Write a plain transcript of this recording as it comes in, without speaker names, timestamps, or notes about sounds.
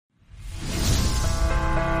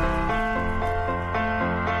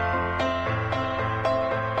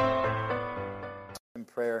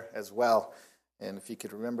prayer as well. And if you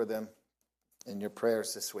could remember them in your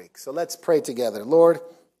prayers this week. So let's pray together. Lord,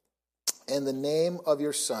 in the name of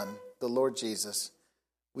your Son, the Lord Jesus,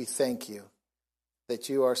 we thank you that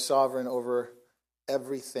you are sovereign over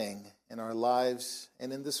everything in our lives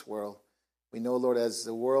and in this world. We know, Lord, as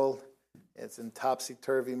the world is in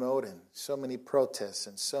topsy-turvy mode and so many protests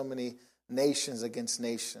and so many nations against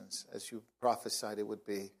nations, as you prophesied it would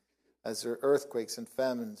be, as there are earthquakes and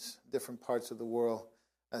famines in different parts of the world,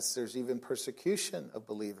 as there's even persecution of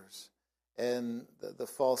believers, and the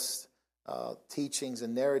false teachings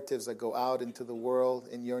and narratives that go out into the world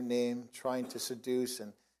in your name, trying to seduce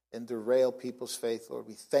and derail people's faith. Lord,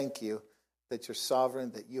 we thank you that you're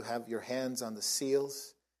sovereign, that you have your hands on the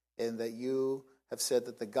seals, and that you have said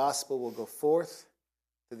that the gospel will go forth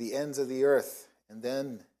to the ends of the earth, and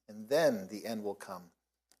then the end will come.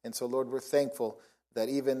 And so, Lord, we're thankful that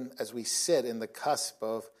even as we sit in the cusp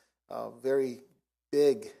of very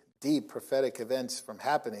big, deep prophetic events from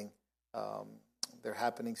happening, they're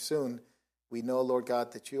happening soon, we know, Lord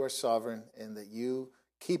God, that you are sovereign and that you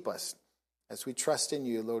keep us. As we trust in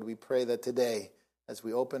you, Lord, we pray that today, as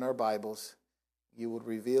we open our Bibles, you would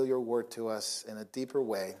reveal your word to us in a deeper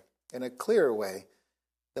way, in a clearer way,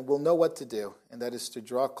 that we'll know what to do, and that is to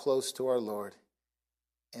draw close to our Lord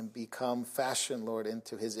and become fashioned, Lord,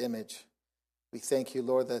 into his image. We thank you,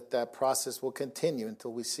 Lord, that process will continue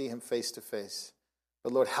until we see him face to face.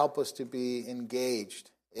 But, Lord, help us to be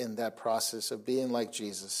engaged in that process of being like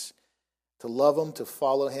Jesus, to love him, to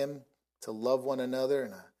follow him, to love one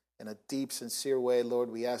another in a deep, sincere way. Lord,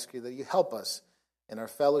 we ask you that you help us in our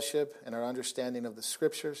fellowship and our understanding of the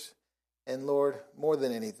Scriptures. And, Lord, more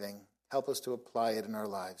than anything, help us to apply it in our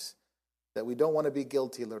lives, that we don't want to be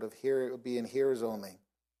guilty, Lord, of being hearers only.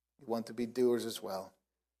 We want to be doers as well.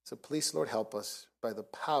 So please, Lord, help us by the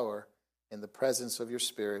power and the presence of your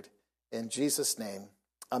Spirit. In Jesus' name,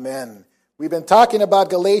 amen. We've been talking about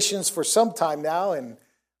Galatians for some time now, and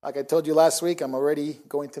like I told you last week, I'm already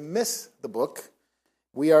going to miss the book.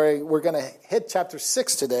 We're going to hit chapter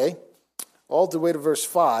 6 today, all the way to verse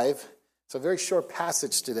 5. It's a very short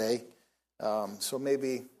passage today, so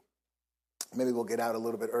maybe we'll get out a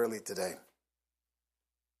little bit early today.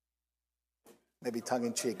 Maybe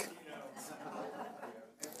tongue-in-cheek.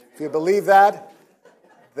 If you believe that,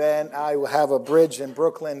 then I will have a bridge in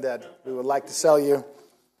Brooklyn that we would like to sell you.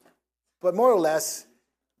 But more or less,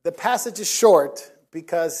 the passage is short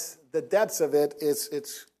because the depths of it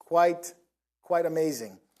it's quite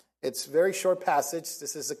amazing. It's a very short passage.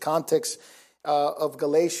 This is the context of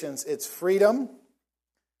Galatians. It's freedom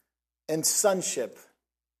and sonship.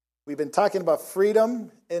 We've been talking about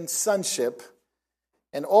freedom and sonship.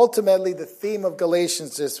 And ultimately, the theme of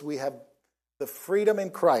Galatians is we have the freedom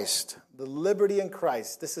in Christ, the liberty in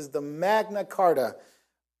Christ. This is the Magna Carta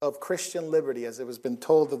of Christian liberty, as it has been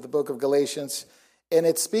told of the book of Galatians. And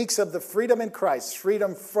it speaks of the freedom in Christ,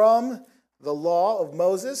 freedom from the law of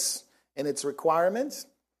Moses and its requirements,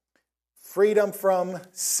 freedom from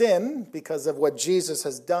sin because of what Jesus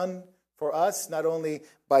has done for us, not only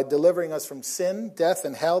by delivering us from sin, death,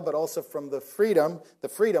 and hell, but also from the freedom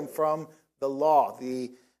from the law,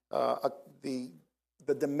 the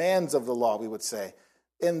demands of the law, we would say.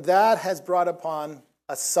 And that has brought upon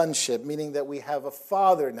a sonship, meaning that we have a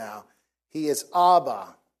father now. He is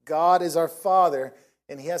Abba. God is our Father,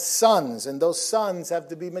 and he has sons, and those sons have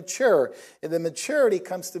to be mature. And the maturity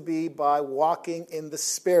comes to be by walking in the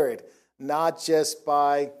Spirit, not just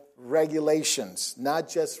by regulations,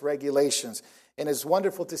 And it's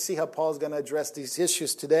wonderful to see how Paul's going to address these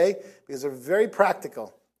issues today, because they're very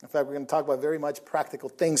practical. In fact, we're going to talk about very much practical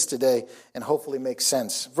things today and hopefully make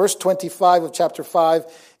sense. Verse 25 of chapter 5,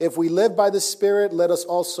 if we live by the Spirit, let us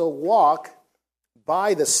also walk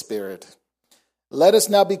by the Spirit. Let us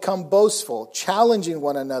now become boastful, challenging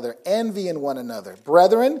one another, envying one another.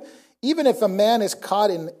 Brethren, even if a man is caught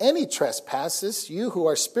in any trespasses, you who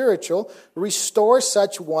are spiritual, restore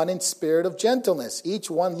such one in spirit of gentleness, each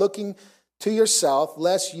one looking to yourself,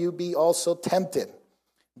 lest you be also tempted.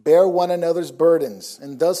 Bear one another's burdens,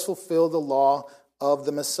 and thus fulfill the law of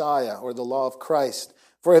the Messiah, or the law of Christ.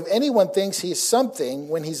 For if anyone thinks he is something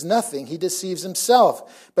when he's nothing, he deceives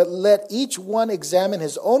himself. But let each one examine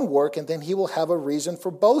his own work, and then he will have a reason for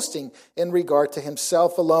boasting in regard to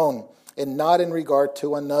himself alone, and not in regard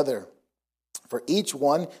to another. For each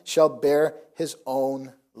one shall bear his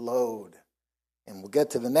own load. And we'll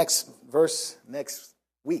get to the next verse next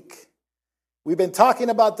week. We've been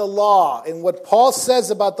talking about the law, and what Paul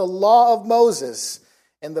says about the law of Moses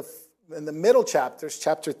in the middle chapters,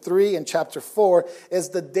 chapter 3 and chapter 4, is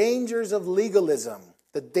the dangers of legalism.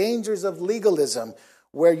 The dangers of legalism,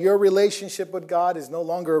 where your relationship with God is no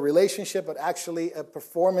longer a relationship, but actually a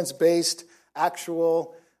performance-based,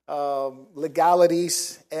 actual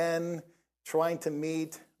legalities, and trying to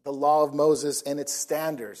meet the law of Moses and its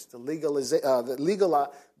standards, the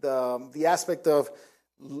aspect of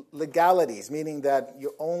legalities, meaning that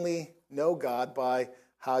you only know God by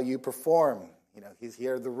how you perform.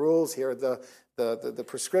 Here are the rules, here are the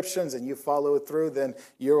prescriptions, and you follow it through, then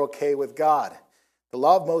you're okay with God. The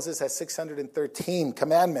law of Moses has 613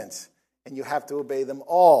 commandments, and you have to obey them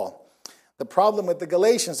all. The problem with the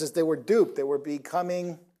Galatians is they were duped. They were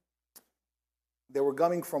coming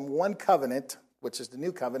from one covenant, which is the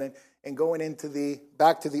new covenant, and going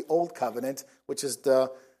back to the old covenant, which is the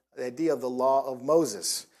idea of the law of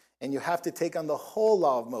Moses. And you have to take on the whole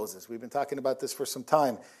law of Moses. We've been talking about this for some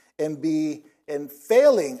time. And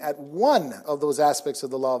failing at one of those aspects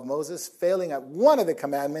of the law of Moses, failing at one of the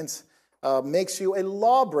commandments, makes you a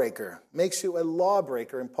lawbreaker.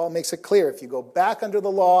 And Paul makes it clear, if you go back under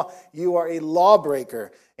the law, you are a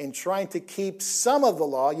lawbreaker. In trying to keep some of the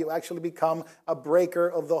law, you actually become a breaker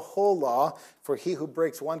of the whole law. For he who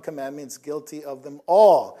breaks one commandment is guilty of them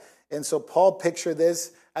all. And so Paul pictured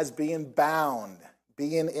this as being bound,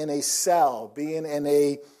 being in a cell, being in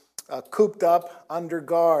a cooped up under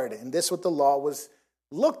guard. And this is what the law was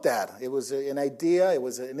looked at. It was an idea, it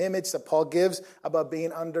was an image that Paul gives about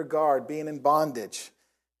being under guard, being in bondage.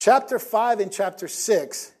 Chapter 5 and chapter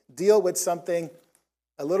 6 deal with something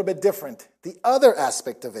a little bit different. The other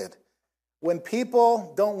aspect of it. When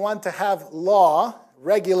people don't want to have law,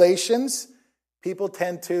 regulations, people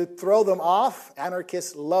tend to throw them off.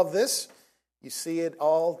 Anarchists love this. You see it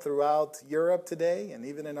all throughout Europe today and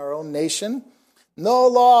even in our own nation. No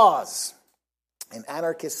laws. And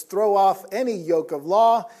anarchists throw off any yoke of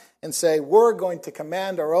law and say, we're going to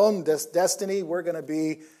command our own destiny. We're going to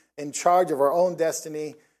be in charge of our own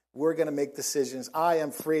destiny. We're going to make decisions. I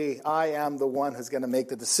am free. I am the one who's going to make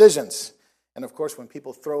the decisions. And of course, when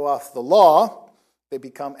people throw off the law, they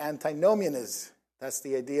become antinomianists. That's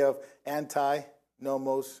the idea of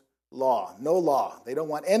anti-nomos law. No law. They don't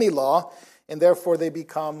want any law, and therefore they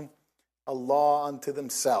become a law unto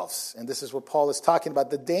themselves. And this is what Paul is talking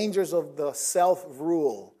about, the dangers of the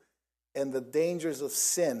self-rule and the dangers of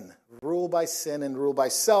sin, rule by sin and rule by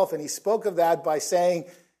self. And he spoke of that by saying,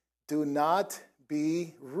 do not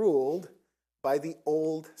be ruled by the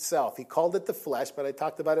old self. He called it the flesh, but I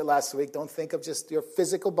talked about it last week. Don't think of just your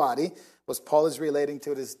physical body. What Paul is relating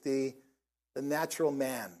to it is the natural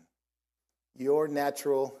man, your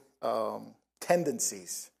natural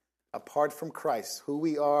tendencies apart from Christ, who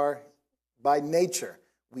we are by nature.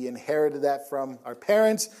 We inherited that from our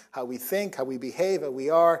parents, how we think, how we behave, how we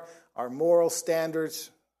are, our moral standards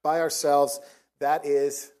by ourselves. That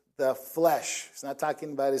is the flesh. It's not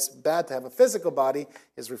talking about it's bad to have a physical body.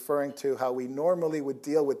 It's referring to how we normally would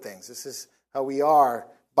deal with things. This is how we are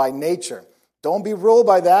by nature. Don't be ruled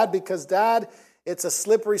by that, because it's a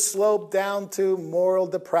slippery slope down to moral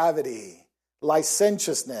depravity,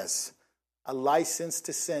 licentiousness, a license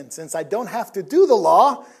to sin. Since I don't have to do the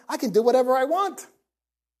law, I can do whatever I want.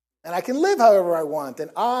 And I can live however I want.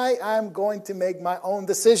 And I am going to make my own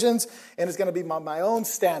decisions, and it's going to be my own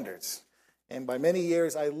standards. And by many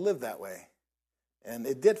years, I lived that way. And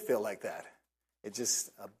it did feel like that. It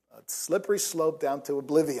just a slippery slope down to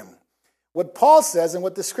oblivion. What Paul says and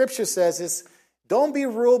what the Scripture says is, don't be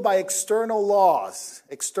ruled by external laws,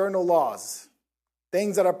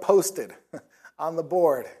 things that are posted on the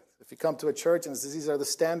board. If you come to a church and it says these are the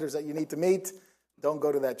standards that you need to meet, don't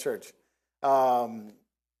go to that church.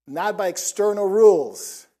 Not by external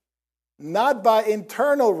rules, not by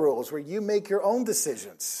internal rules where you make your own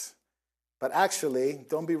decisions. But actually,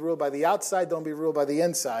 don't be ruled by the outside, don't be ruled by the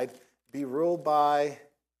inside. Be ruled by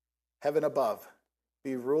heaven above.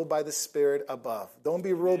 Be ruled by the Spirit above. Don't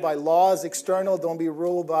be ruled by laws external. Don't be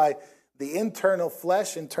ruled by the internal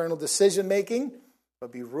flesh, internal decision making,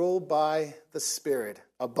 but be ruled by the Spirit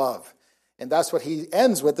above. And that's what he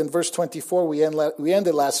ends with in verse 24. We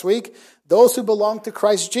ended last week. Those who belong to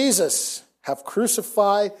Christ Jesus have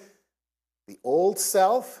crucified the old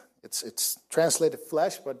self. It's translated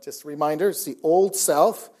flesh, but just a reminder, it's the old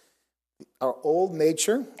self, our old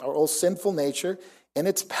nature, our old sinful nature, in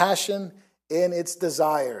its passion, in its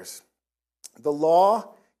desires. The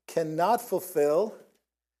law cannot fulfill,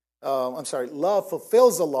 love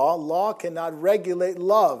fulfills the law. Law cannot regulate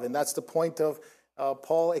love. And that's the point of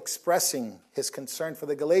Paul expressing his concern for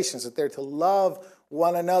the Galatians, that they're to love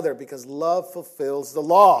one another because love fulfills the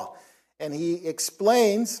law. And he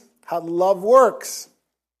explains how love works.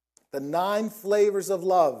 The 9 flavors of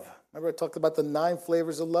love. Remember I talked about the 9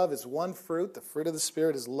 flavors of love? It's one fruit. The fruit of the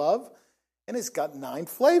Spirit is love. And it's got 9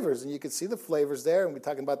 flavors. And you can see the flavors there, and we're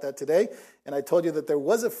talking about that today. And I told you that there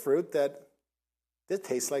was a fruit that did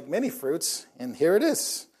taste like many fruits, and here it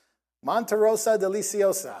is. Monterosa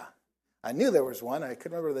deliciosa. I knew there was one. I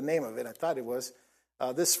couldn't remember the name of it. I thought it was.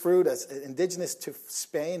 This fruit is indigenous to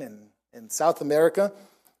Spain and South America.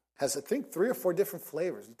 Has, I think, 3 or 4 different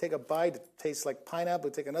flavors. You take a bite, it tastes like pineapple.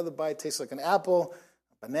 You take another bite, it tastes like an apple,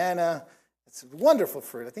 a banana. It's a wonderful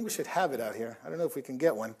fruit. I think we should have it out here. I don't know if we can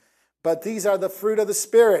get one. But these are the fruit of the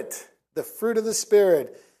Spirit. The fruit of the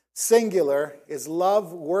Spirit, singular, is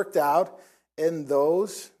love worked out in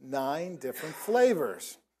those 9 different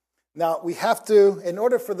flavors. Now, we have to, in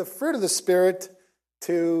order for the fruit of the Spirit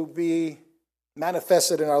to be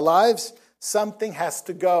manifested in our lives, something has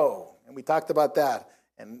to go. And we talked about that.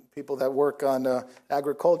 And people that work on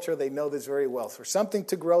agriculture, they know this very well. For something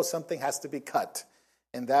to grow, something has to be cut.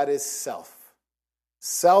 And that is self.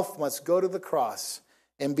 Self must go to the cross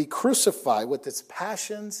and be crucified with its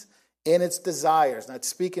passions and its desires. Not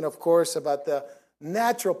speaking, of course, about the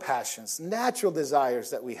natural passions, natural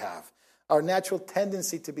desires that we have. Our natural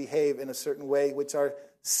tendency to behave in a certain way, which are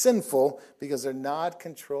sinful because they're not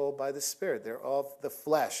controlled by the Spirit. They're of the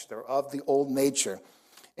flesh. They're of the old nature.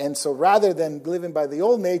 And so rather than living by the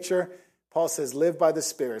old nature, Paul says, live by the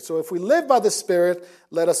Spirit. So if we live by the Spirit,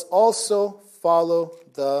 let us also follow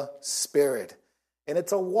the Spirit. And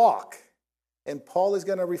it's a walk. And Paul is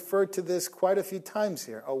going to refer to this quite a few times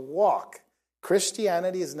here. A walk.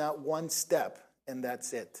 Christianity is not one step, and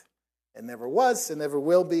that's it. It never was, it never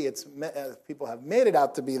will be. People have made it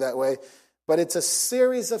out to be that way. But it's a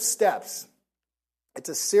series of steps. It's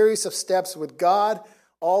a series of steps with God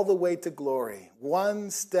all the way to glory,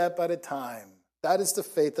 one step at a time. That is the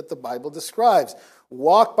faith that the Bible describes.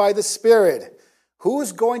 Walk by the Spirit.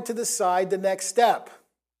 Who's going to decide the next step?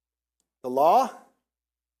 The law?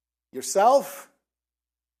 Yourself?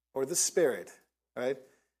 Or the Spirit? Right?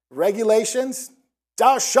 Regulations?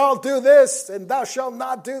 Thou shalt do this and thou shalt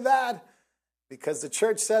not do that because the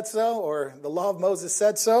church said so or the law of Moses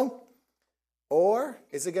said so. Or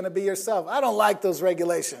is it going to be yourself? I don't like those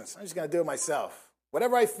regulations. I'm just going to do it myself.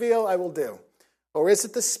 Whatever I feel, I will do. Or is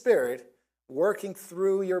it the Spirit working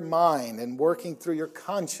through your mind and working through your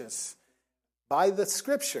conscience by the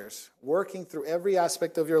Scriptures, working through every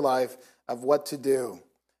aspect of your life of what to do?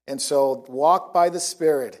 And so walk by the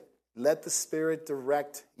Spirit. Let the Spirit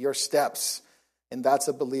direct your steps. And that's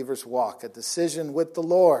a believer's walk, a decision with the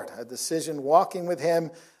Lord, a decision walking with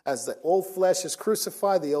Him as the old flesh is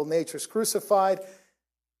crucified, the old nature is crucified.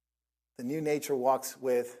 The new nature walks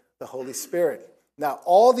with the Holy Spirit. Now,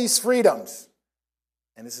 all these freedoms,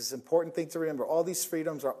 and this is an important thing to remember, all these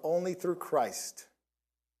freedoms are only through Christ.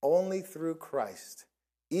 Only through Christ.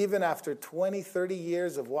 Even after 20, 30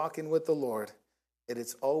 years of walking with the Lord, it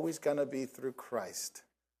is always going to be through Christ.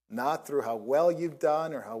 Not through how well you've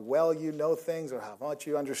done or how well you know things or how much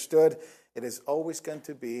you understood. It is always going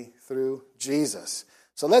to be through Jesus.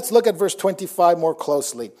 So let's look at verse 25 more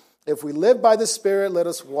closely. If we live by the Spirit, let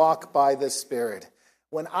us walk by the Spirit.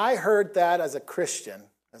 When I heard that as a Christian,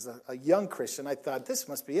 as a young Christian, I thought, this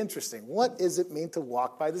must be interesting. What does it mean to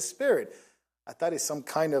walk by the Spirit? I thought it's some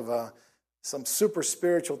kind of some super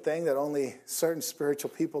spiritual thing that only certain spiritual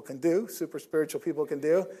people can do, super spiritual people can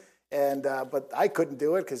do. But I couldn't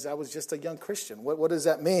do it because I was just a young Christian. What does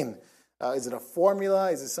that mean? Is it a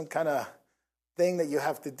formula? Is it some kind of thing that you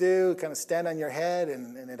have to do, kind of stand on your head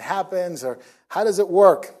and it happens? Or how does it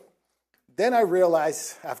work? Then I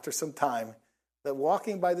realized after some time that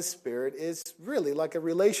walking by the Spirit is really like a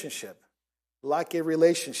relationship. Like a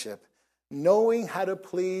relationship. Knowing how to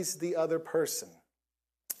please the other person.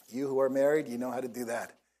 You who are married, you know how to do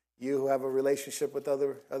that. You who have a relationship with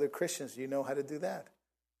other Christians, you know how to do that.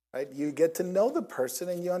 Right? You get to know the person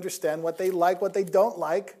and you understand what they like, what they don't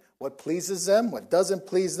like, what pleases them, what doesn't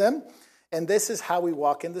please them. And this is how we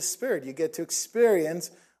walk in the Spirit. You get to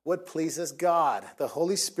experience what pleases God. The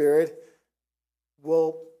Holy Spirit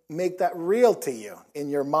will make that real to you in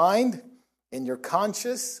your mind, in your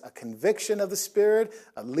conscience, a conviction of the Spirit,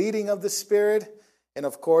 a leading of the Spirit. And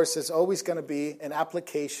of course, there's always going to be an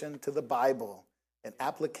application to the Bible, an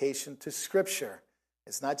application to Scripture.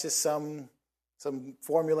 It's not just some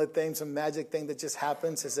formula thing, some magic thing that just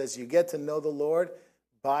happens. It says you get to know the Lord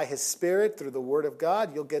by His Spirit through the Word of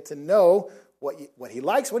God. You'll get to know what He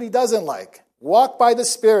likes, what He doesn't like. Walk by the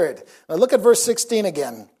Spirit. Now look at verse 16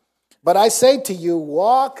 again. But I say to you,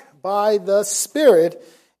 walk by the Spirit,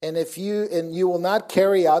 and you will not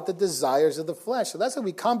carry out the desires of the flesh. So that's how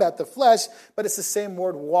we combat the flesh, but it's the same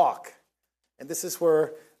word, walk. And this is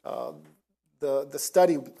where the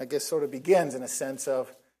study, I guess, sort of begins in a sense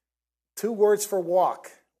of 2 words for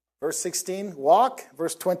walk. Verse 16, walk.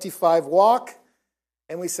 Verse 25, walk.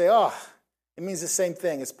 And we say, oh, it means the same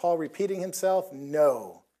thing. Is Paul repeating himself?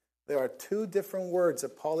 No. There are two different words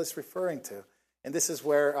that Paul is referring to. And this is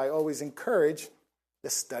where I always encourage the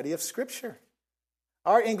study of Scripture.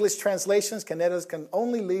 Our English translations can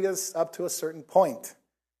only lead us up to a certain point.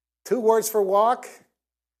 Two words for walk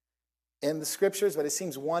in the Scriptures, but it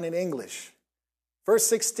seems one in English. Verse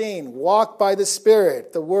 16, walk by the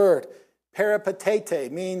Spirit. The word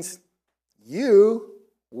peripatete means you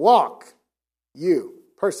walk. You,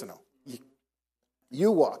 personal.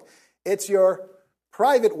 You walk. It's your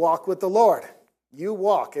private walk with the Lord. You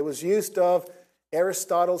walk. It was used of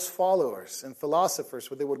Aristotle's followers and philosophers,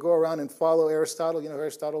 where they would go around and follow Aristotle. You know who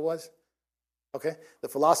Aristotle was? Okay. The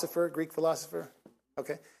philosopher, Greek philosopher.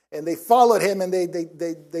 Okay. And they followed him, and they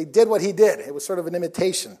did what he did. It was sort of an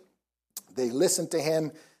imitation. They listened to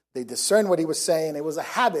him. They discerned what he was saying. It was a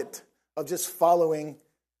habit of just following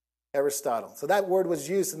Aristotle. So that word was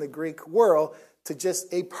used in the Greek world to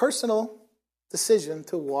just a personal decision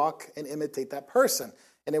to walk and imitate that person.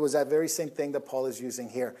 And it was that very same thing that Paul is using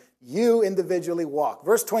here. You individually walk.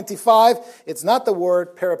 Verse 25, it's not the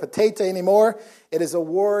word peripatete anymore. It is a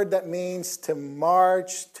word that means to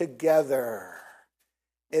march together.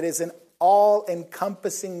 It is an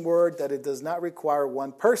all-encompassing word that it does not require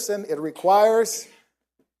one person. It requires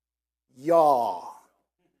y'all.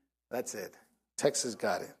 That's it. Texas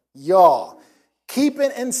got it. Y'all. Keep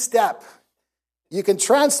it in step. You can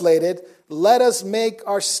translate it, let us make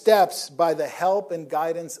our steps by the help and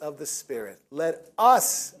guidance of the Spirit. Let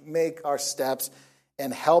us make our steps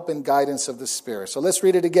and help and guidance of the Spirit. So let's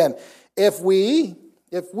read it again. If we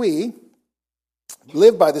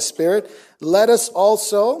live by the Spirit, let us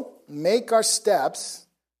also make our steps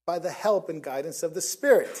by the help and guidance of the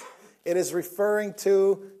Spirit. It is referring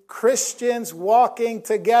to Christians walking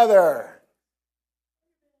together.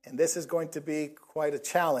 And this is going to be quite a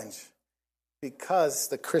challenge, because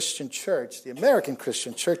the Christian church, the American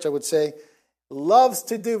Christian church, I would say, loves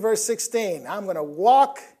to do verse 16. I'm going to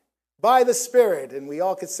walk by the Spirit. And we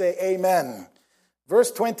all could say amen.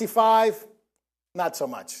 Verse 25, not so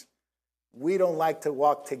much. We don't like to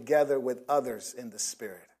walk together with others in the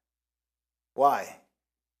Spirit. Why?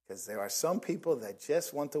 Because there are some people that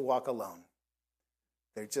just want to walk alone.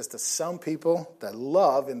 There are just some people that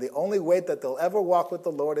love, and the only way that they'll ever walk with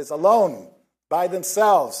the Lord is alone. By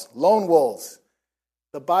themselves, lone wolves.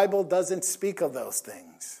 The Bible doesn't speak of those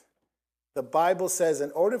things. The Bible says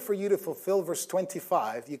in order for you to fulfill verse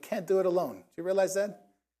 25, you can't do it alone. Do you realize that?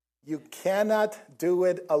 You cannot do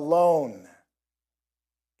it alone.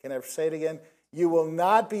 Can I say it again? You will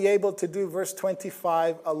not be able to do verse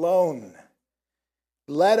 25 alone.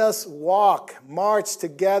 Let us walk, march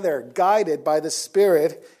together, guided by the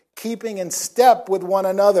Spirit, keeping in step with one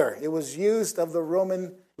another. It was used of the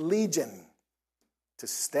Roman legion to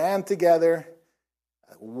stand together,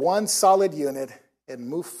 one solid unit, and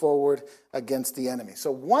move forward against the enemy.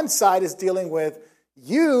 So one side is dealing with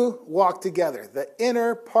you walk together, the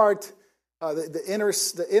inner part,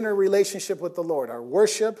 the inner relationship with the Lord, our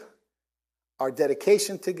worship, our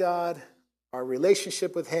dedication to God, our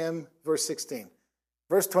relationship with Him, verse 16.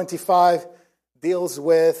 Verse 25 deals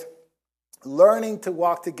with learning to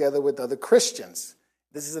walk together with other Christians.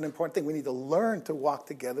 This is an important thing. We need to learn to walk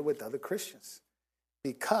together with other Christians,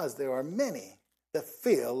 because there are many that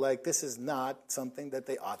feel like this is not something that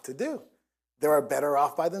they ought to do. They are better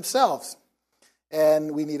off by themselves.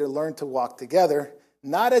 And we need to learn to walk together,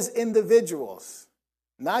 not as individuals,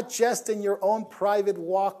 not just in your own private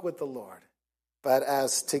walk with the Lord, but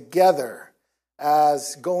as together,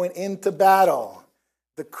 as going into battle.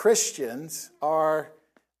 The Christians are,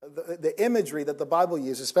 the imagery that the Bible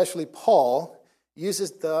uses, especially Paul,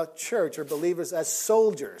 uses the church or believers as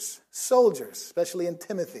soldiers, especially in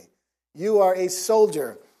Timothy. You are a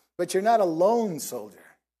soldier, but you're not a lone soldier.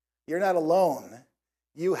 You're not alone.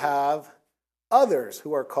 You have others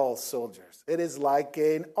who are called soldiers. It is like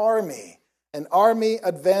an army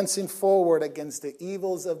advancing forward against the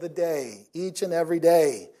evils of the day, each and every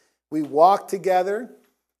day. We walk together,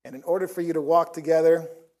 and in order for you to walk together,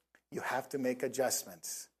 you have to make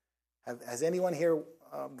adjustments. Has anyone here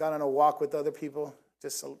gone on a walk with other people?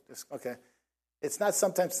 Just okay. It's not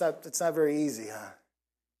very easy, huh?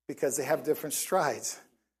 Because they have different strides.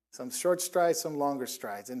 Some short strides, some longer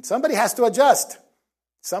strides. And somebody has to adjust.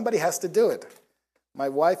 Somebody has to do it. My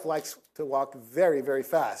wife likes to walk very, very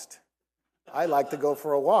fast. I like to go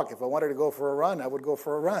for a walk. If I wanted to go for a run, I would go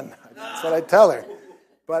for a run. That's what I tell her.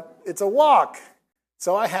 But it's a walk.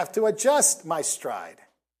 So I have to adjust my stride.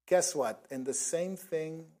 Guess what? And the same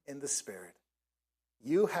thing in the Spirit.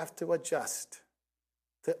 You have to adjust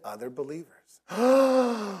to other believers.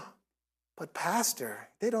 But Pastor,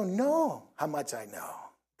 they don't know how much I know.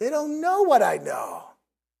 They don't know what I know.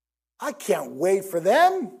 I can't wait for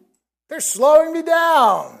them. They're slowing me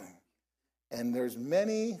down. And there's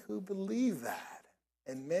many who believe that,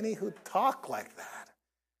 and many who talk like that,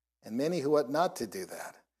 and many who ought not to do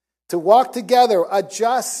that. To walk together,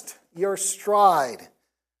 adjust your stride,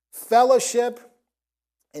 fellowship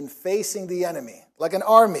in facing the enemy, like an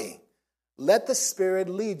army. Let the Spirit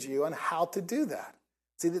lead you on how to do that.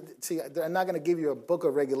 See, I'm not going to give you a book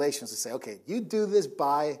of regulations to say, okay, you do this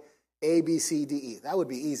by A, B, C, D, E. That would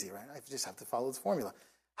be easy, right? I just have to follow this formula.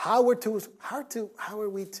 How are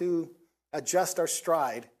we to adjust our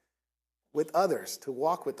stride with others, to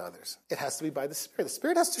walk with others? It has to be by the Spirit. The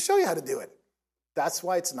Spirit has to show you how to do it. That's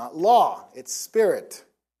why it's not law, it's Spirit,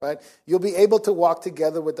 right? You'll be able to walk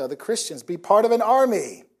together with other Christians. Be part of an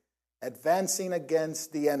army, advancing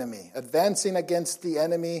against the enemy. Advancing against the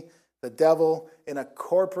enemy, the devil, in a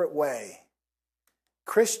corporate way.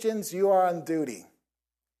 Christians, you are on duty.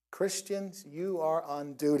 Christians, you are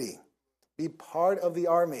on duty. Be part of the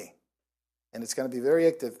army. And it's going to be very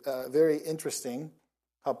active, very interesting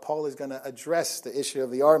how Paul is going to address the issue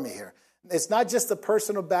of the army here. It's not just a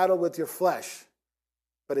personal battle with your flesh,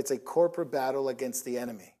 but it's a corporate battle against the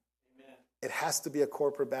enemy. Amen. It has to be a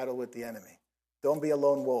corporate battle with the enemy. Don't be a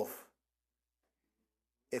lone wolf.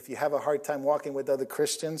 If you have a hard time walking with other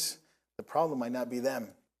Christians, the problem might not be them.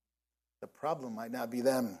 The problem might not be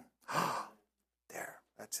them. There,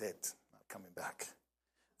 that's it. Not coming back.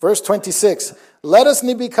 Verse 26, let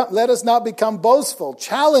us not become boastful,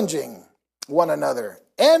 challenging one another,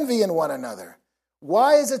 envying one another.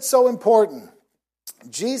 Why is it so important?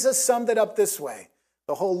 Jesus summed it up this way.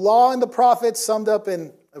 The whole law and the prophets summed up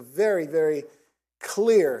in a very, very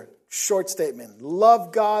clear, short statement.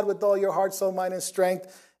 Love God with all your heart, soul, mind, and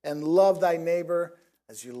strength, and love thy neighbor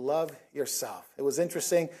as you love yourself. It was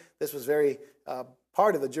interesting. This was very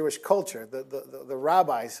part of the Jewish culture. The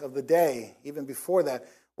rabbis of the day, even before that,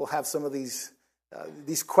 will have some of these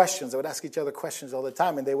questions. They would ask each other questions all the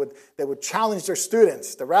time, and they would challenge their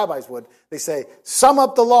students. The rabbis would. They say, sum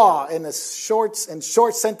up the law in short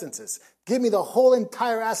sentences. Give me the whole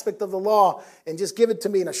entire aspect of the law and just give it to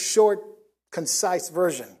me in a short, concise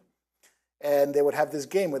version. And they would have this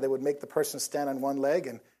game where they would make the person stand on one leg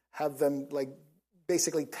and have them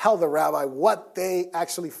basically tell the rabbi what they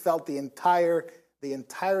actually felt the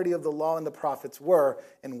entirety of the law and the prophets were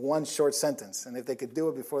in one short sentence. And if they could do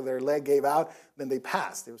it before their leg gave out, then they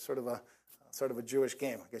passed. It was sort of a Jewish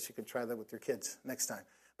game. I guess you could try that with your kids next time.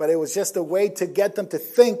 But it was just a way to get them to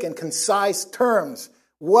think in concise terms.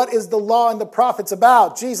 What is the law and the prophets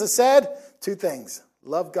about? Jesus said 2 things.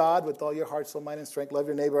 Love God with all your heart, soul, mind, and strength. Love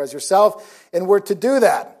your neighbor as yourself. And we're to do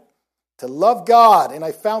that. To love God. And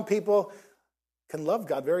I found people can love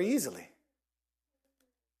God very easily.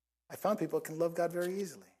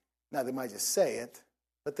 Now, they might just say it,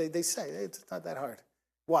 but they say it's not that hard.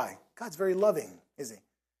 Why? God's very loving, is he?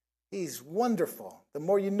 He's wonderful. The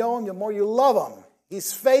more you know him, the more you love him.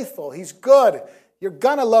 He's faithful. He's good. You're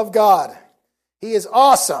going to love God. He is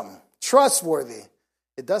awesome, trustworthy.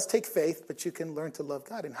 It does take faith, but you can learn to love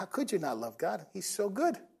God. And how could you not love God? He's so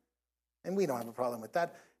good. And we don't have a problem with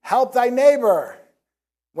that. Help thy neighbor.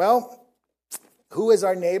 Well, who is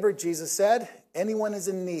our neighbor? Jesus said, anyone is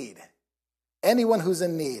in need. Anyone who's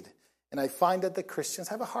in need. And I find that the Christians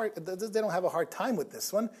they don't have a hard time with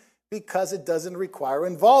this one because it doesn't require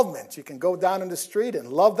involvement. You can go down in the street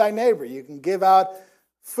and love thy neighbor. You can give out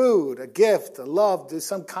food, a gift, a love, do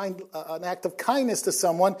an act of kindness to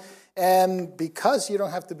someone. And because you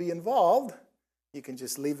don't have to be involved, you can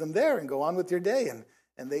just leave them there and go on with your day.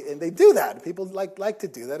 And they do that. People like to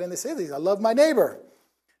do that. And they say these, I love my neighbor.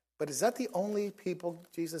 But is that the only people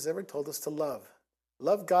Jesus ever told us to love?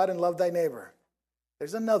 Love God and love thy neighbor.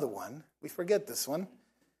 There's another one. We forget this one.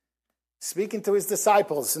 Speaking to his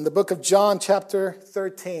disciples in the book of John chapter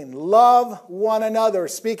 13. Love one another.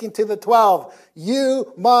 Speaking to the 12.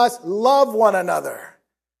 You must love one another.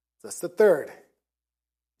 That's the third.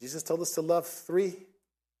 Jesus told us to love 3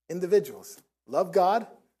 individuals. Love God.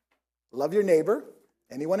 Love your neighbor.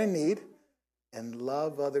 Anyone in need. And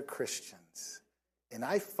love other Christians. And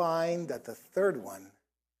I find that the third one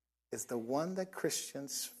is the one that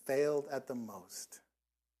Christians failed at the most.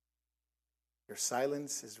 Your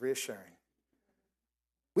silence is reassuring.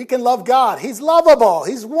 We can love God. He's lovable.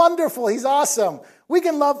 He's wonderful. He's awesome. We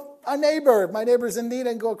can love our neighbor. My neighbor's in need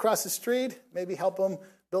and go across the street. Maybe help them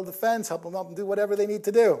build a fence, help them up and do whatever they need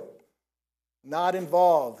to do. Not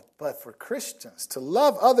involved. But for Christians, to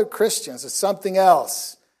love other Christians is something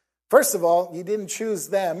else. First of all, you didn't choose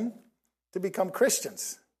them to become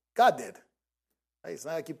Christians. God did. It's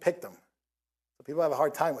not like you picked them. So people have a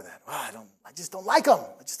hard time with that. Oh, I just don't like them.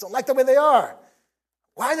 I just don't like the way they are.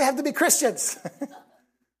 Why do they have to be Christians?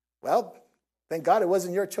 Well, thank God it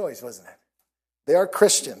wasn't your choice, wasn't it? They are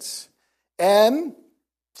Christians. And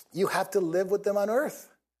you have to live with them on earth.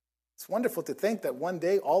 It's wonderful to think that one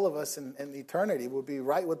day all of us in eternity will be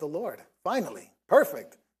right with the Lord. Finally.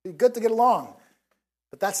 Perfect. Be good to get along.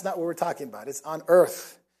 But that's not what we're talking about. It's on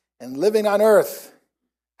earth. And living on earth,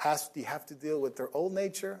 you have to deal with their old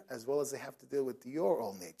nature as well as they have to deal with your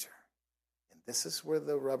old nature. And this is where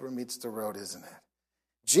the rubber meets the road, isn't it?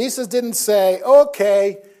 Jesus didn't say,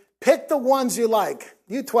 okay, pick the ones you like.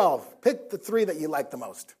 You 12, pick the 3 that you like the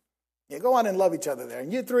most. You go on and love each other there.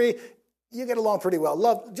 And you 3, you get along pretty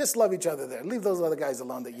well. Just love each other there. Leave those other guys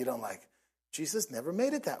alone that you don't like. Jesus never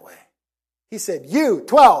made it that way. He said, you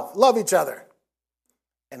 12, love each other.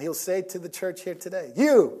 And he'll say to the church here today,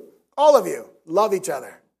 you, all of you, love each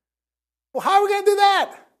other. Well, how are we going to do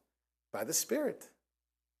that? By the Spirit.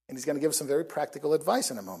 And he's going to give us some very practical advice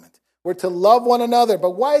in a moment. We're to love one another.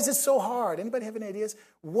 But why is it so hard? Anybody have any ideas?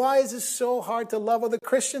 Why is it so hard to love other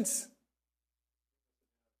Christians?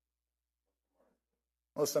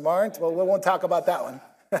 Most of them aren't? Well, we won't talk about that one.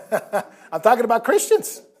 I'm talking about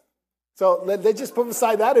Christians. So they just put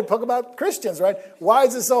aside that and talk about Christians, right? Why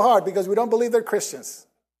is it so hard? Because we don't believe they're Christians.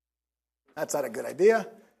 That's not a good idea.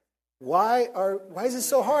 Why is it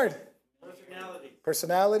so hard?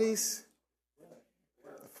 Personalities.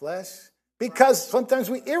 The flesh. Because sometimes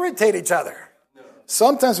we irritate each other.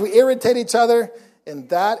 Sometimes we irritate each other, and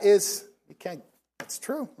that's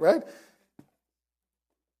true, right?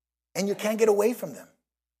 And you can't get away from them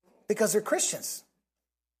because they're Christians.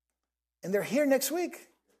 And they're here next week,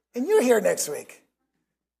 and you're here next week.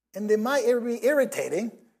 And they might be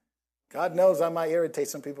irritating. God knows I might irritate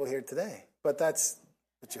some people here today, but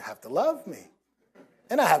you have to love me.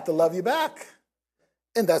 And I have to love you back.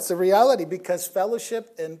 And that's the reality, because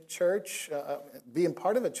fellowship and church, being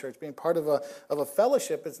part of a church, being part of a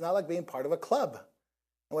fellowship, it's not like being part of a club.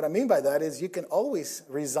 And what I mean by that is you can always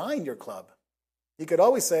resign your club. You could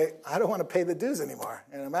always say, I don't want to pay the dues anymore,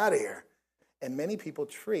 and I'm out of here. And many people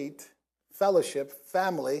treat fellowship,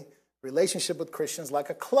 family, relationship with Christians like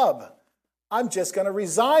a club. I'm just going to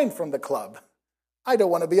resign from the club. I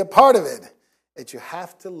don't want to be a part of it. And you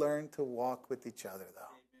have to learn to walk with each other, though.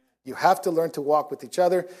 You have to learn to walk with each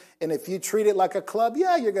other. And if you treat it like a club,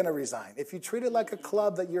 yeah, you're going to resign. If you treat it like a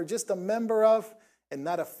club that you're just a member of and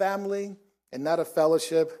not a family and not a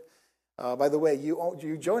fellowship, by the way,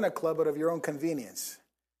 you join a club out of your own convenience.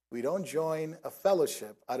 We don't join a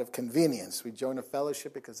fellowship out of convenience. We join a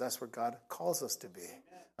fellowship because that's where God calls us to be.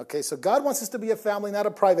 Okay, so God wants us to be a family, not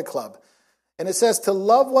a private club. And it says to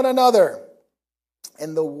love one another.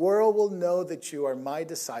 And the world will know that you are my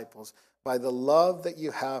disciples by the love that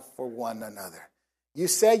you have for one another. You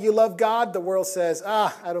say you love God, the world says,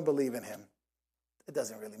 I don't believe in him. It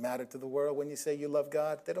doesn't really matter to the world when you say you love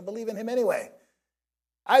God. They don't believe in him anyway.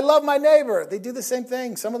 I love my neighbor. They do the same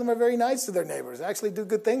thing. Some of them are very nice to their neighbors, actually do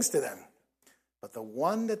good things to them. But the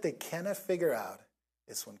one that they cannot figure out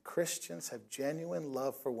is when Christians have genuine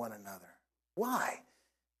love for one another. Why?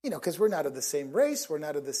 Because we're not of the same race, we're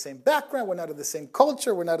not of the same background, we're not of the same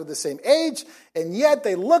culture, we're not of the same age, and yet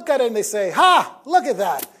they look at it and they say, look at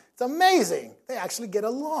that. It's amazing. They actually get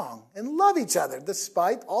along and love each other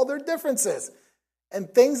despite all their differences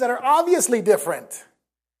and things that are obviously different.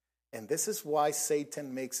 And this is why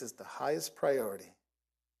Satan makes it the highest priority,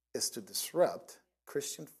 is to disrupt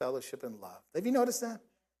Christian fellowship and love. Have you noticed that?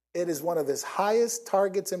 It is one of his highest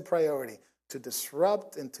targets and priority, to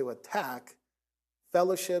disrupt and to attack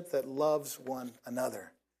fellowship that loves one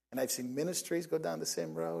another. And I've seen ministries go down the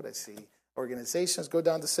same road. I see organizations go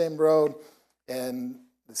down the same road. And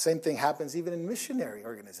the same thing happens even in missionary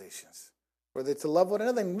organizations, where they're to love one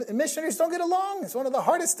another. And missionaries don't get along. It's one of the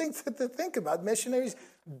hardest things to think about. Missionaries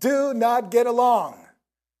do not get along.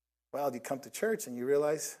 Well, you come to church and you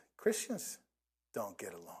realize Christians don't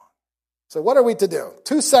get along. So what are we to do?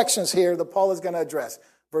 2 sections here that Paul is going to address.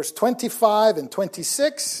 Verse 25 and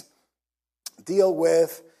 26. Deal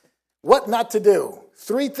with what not to do.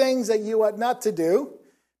 3 things that you ought not to do,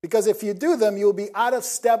 because if you do them, you'll be out of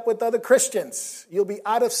step with other Christians. You'll be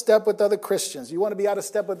out of step with other Christians. You want to be out of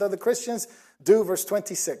step with other Christians? Do verse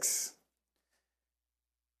 26.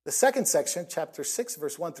 The second section, chapter 6,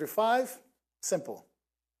 verse 1 through 5, simple.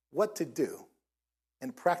 What to do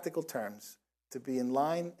in practical terms to be in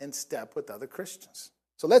line and step with other Christians.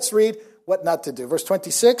 So let's read what not to do. Verse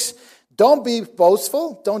 26, don't be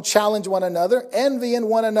boastful, don't challenge one another, envy in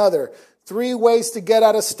one another. 3 ways to get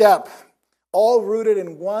out of step, all rooted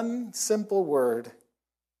in one simple word,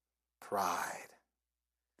 pride.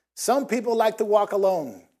 Some people like to walk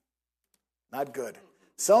alone. Not good.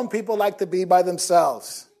 Some people like to be by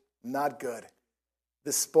themselves. Not good.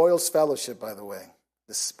 This spoils fellowship, by the way.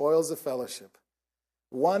 This spoils the fellowship.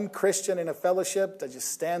 One Christian in a fellowship that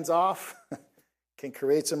just stands off can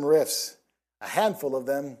create some rifts. A handful of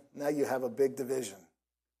them, now you have a big division,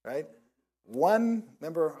 right? One,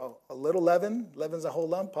 remember a little leaven? Leaven's a whole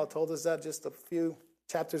lump. Paul told us that just a few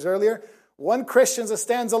chapters earlier. One Christian that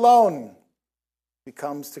stands alone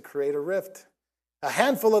becomes to create a rift. A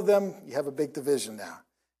handful of them, you have a big division now.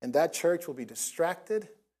 And that church will be distracted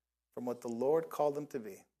from what the Lord called them to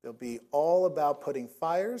be. They'll be all about putting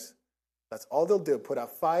fires. That's all they'll do, put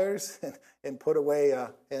out fires and put away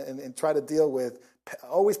and try to deal with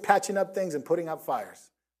always patching up things and putting out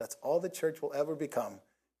fires. That's all the church will ever become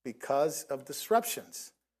because of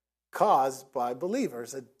disruptions caused by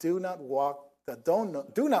believers that do not want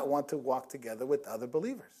to walk together with other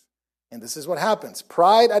believers. And this is what happens.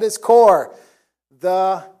 Pride at its core.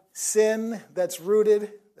 The sin that's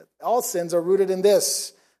rooted, all sins are rooted in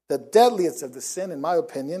this. The deadliest of the sin, in my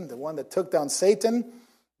opinion, the one that took down Satan,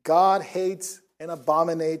 God hates and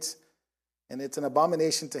abominates, and it's an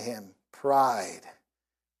abomination to him. Pride.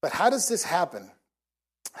 But how does this happen?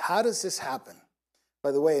 How does this happen?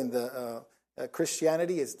 By the way, in the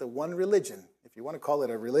Christianity is the one religion, if you want to call it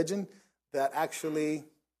a religion, that actually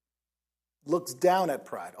looks down at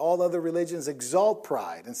pride. All other religions exalt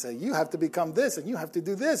pride and say, you have to become this, and you have to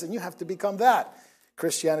do this, and you have to become that.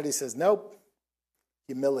 Christianity says, nope.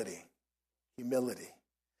 Humility. Humility.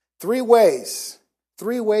 Three ways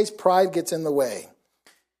pride gets in the way.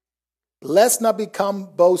 Let's not become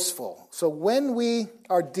boastful. So when we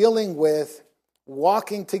are dealing with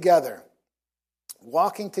walking together,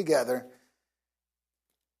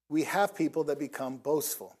 we have people that become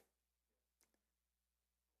boastful.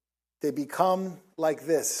 They become like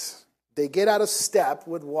this. They get out of step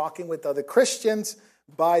with walking with other Christians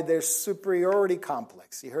by their superiority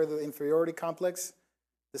complex. You heard the inferiority complex?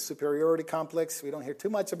 The superiority complex we don't hear too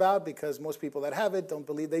much about because most people that have it don't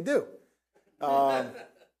believe they do.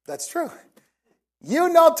 That's true. You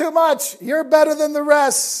know too much. You're better than the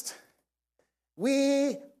rest.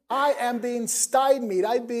 I am being stymied.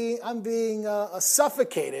 I'm being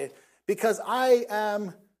suffocated because I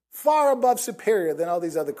am far above superior than all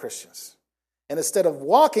these other Christians. And instead of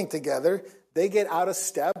walking together, they get out of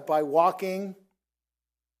step by walking.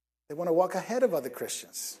 They want to walk ahead of other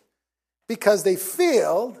Christians because they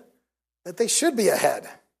feel that they should be ahead,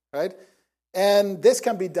 right? And this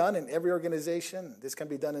can be done in every organization. This can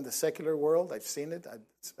be done in the secular world. I've seen it. I've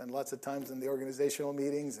spent lots of times in the organizational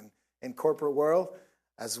meetings and in corporate world,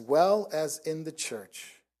 as well as in the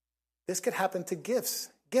church. This could happen to giftings.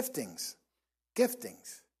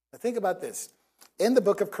 Now think about this. In the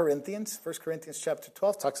book of Corinthians, 1 Corinthians chapter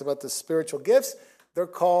 12, talks about the spiritual gifts. They're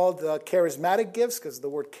called charismatic gifts because the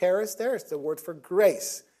word charis there is the word for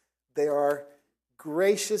grace. They are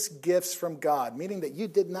gracious gifts from God, meaning that you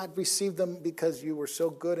did not receive them because you were so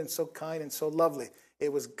good and so kind and so lovely.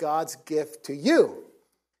 It was God's gift to you.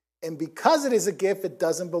 And because it is a gift, it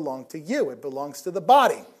doesn't belong to you. It belongs to the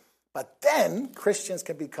body. But then Christians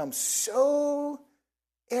can become so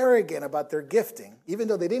arrogant about their gifting, even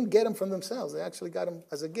though they didn't get them from themselves. They actually got them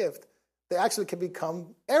as a gift. They actually can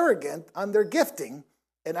become arrogant on their gifting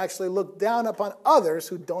and actually look down upon others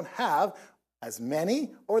who don't have as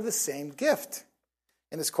many or the same gift.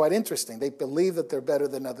 And it's quite interesting. They believe that they're better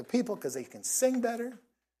than other people because they can sing better.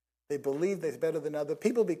 They believe they're better than other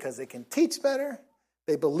people because they can teach better.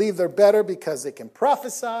 They believe they're better because they can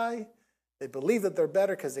prophesy. They believe that they're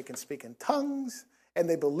better because they can speak in tongues. And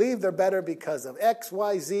they believe they're better because of X,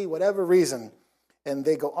 Y, Z, whatever reason. And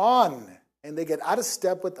they go on and they get out of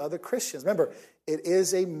step with other Christians. Remember, it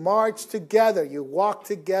is a march together. You walk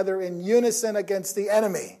together in unison against the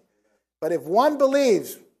enemy. But if one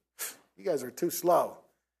believes, you guys are too slow,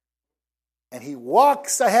 and he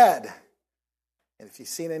walks ahead, and if you've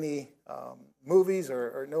seen any movies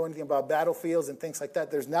or know anything about battlefields and things like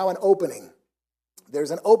that, there's now an opening.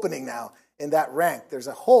 There's an opening now in that rank. There's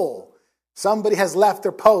a hole. Somebody has left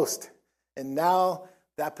their post, and now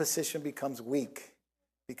that position becomes weak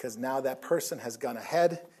because now that person has gone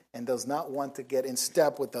ahead and does not want to get in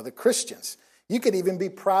step with other Christians. You could even be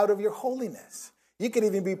proud of your holiness. You could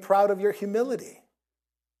even be proud of your humility.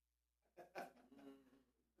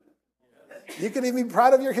 You could even be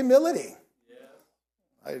proud of your humility.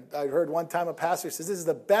 I heard one time a pastor says, this is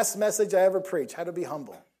the best message I ever preach, how to be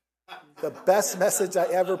humble. The best message I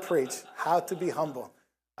ever preached, how to be humble.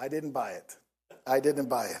 I didn't buy it.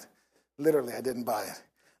 Literally, I didn't buy it.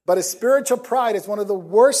 But a spiritual pride is one of the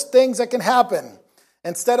worst things that can happen.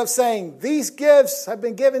 Instead of saying, these gifts have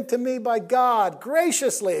been given to me by God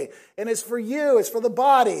graciously, and it's for you, it's for the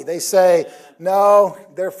body, they say, no,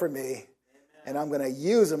 they're for me, and I'm going to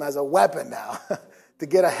use them as a weapon now to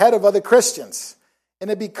get ahead of other Christians. And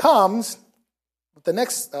it becomes, the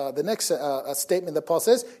next statement that Paul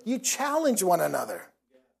says, you challenge one another.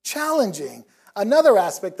 Challenging. Another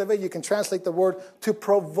aspect of it, you can translate the word to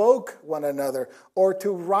provoke one another or to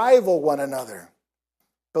rival one another.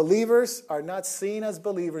 Believers are not seen as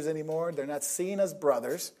believers anymore. They're not seen as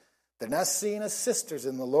brothers. They're not seen as sisters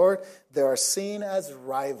in the Lord. They are seen as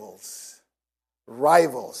rivals.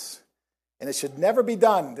 Rivals. And it should never be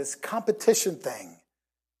done, this competition thing,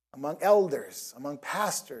 among elders, among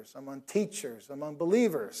pastors, among teachers, among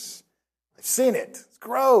believers. I've seen it. It's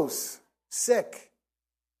gross, sick,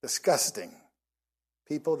 disgusting.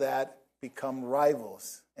 People that become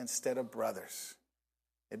rivals instead of brothers.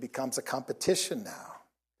 It becomes a competition now.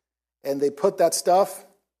 And they put that stuff,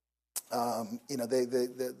 they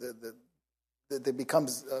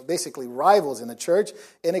becomes basically rivals in the church,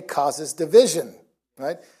 and it causes division,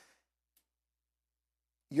 right?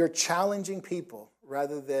 You're challenging people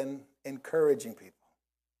rather than encouraging people.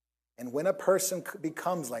 And when a person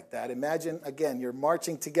becomes like that, imagine, again, you're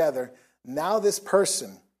marching together. Now this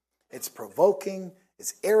person, it's provoking,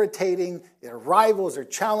 it's irritating, they're rivals, they're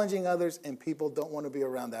challenging others, and people don't want to be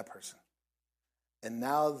around that person. And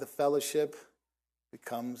now the fellowship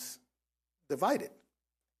becomes divided.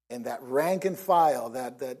 And that rank and file,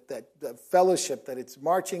 that fellowship that it's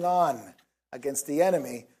marching on against the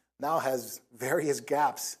enemy now has various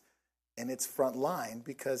gaps in its front line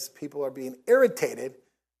because people are being irritated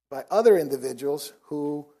by other individuals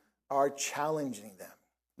who are challenging them.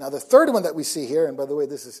 Now the third one that we see here, and by the way,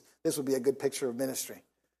 this would be a good picture of ministry,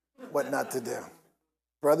 what not to do.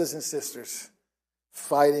 Brothers and sisters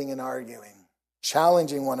fighting and arguing,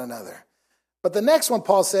 challenging one another. But the next one,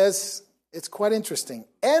 Paul says, it's quite interesting.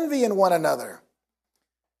 Envying one another.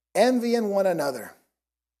 Envying one another.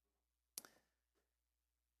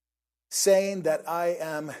 Saying that I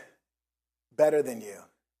am better than you.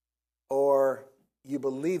 Or you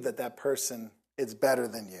believe that person is better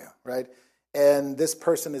than you, right? And this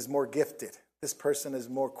person is more gifted. This person is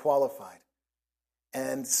more qualified.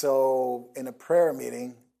 And so in a prayer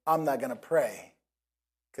meeting, I'm not going to pray.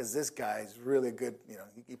 Because this guy's really good,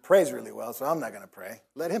 he prays really well, so I'm not going to pray.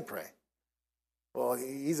 Let him pray. Well,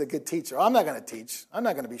 he's a good teacher. I'm not going to teach. I'm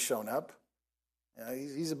not going to be shown up.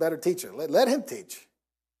 He's a better teacher. Let him teach.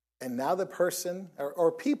 And now the person,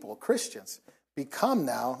 or people, Christians, become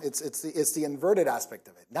now, it's the inverted aspect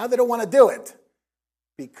of it. Now they don't want to do it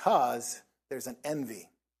because there's an envy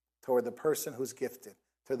toward the person who's gifted,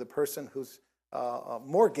 to the person who's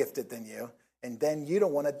more gifted than you. And then you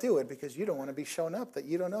don't want to do it because you don't want to be shown up that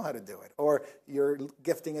you don't know how to do it. Or your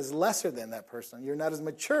gifting is lesser than that person. You're not as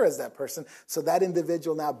mature as that person. So that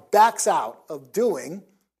individual now backs out of doing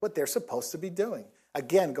what they're supposed to be doing.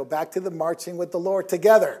 Again, go back to the marching with the Lord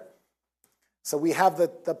together. So we have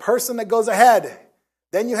the person that goes ahead.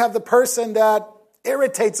 Then you have the person that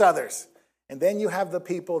irritates others. And then you have the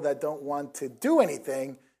people that don't want to do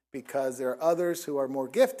anything because there are others who are more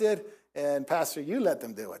gifted. And Pastor, you let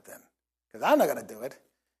them do it then. Because I'm not going to do it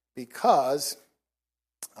because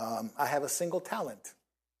I have a single talent.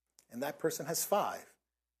 And that person has 5.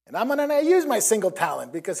 And I'm going to use my single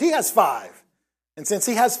talent because he has 5. And since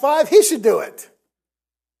he has 5, he should do it.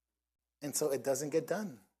 And so it doesn't get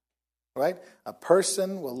done. Right? A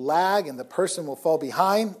person will lag and the person will fall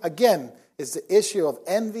behind. Again, it's the issue of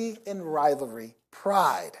envy and rivalry.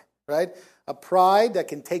 Pride. Right? A pride that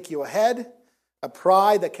can take you ahead. A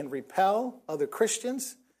pride that can repel other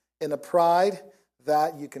Christians. And a pride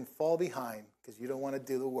that you can fall behind because you don't want to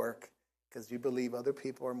do the work because you believe other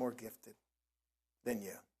people are more gifted than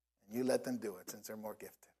you. And you let them do it since they're more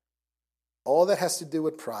gifted. All that has to do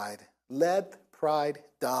with pride. Let pride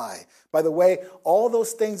die. By the way, all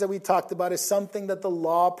those things that we talked about is something that the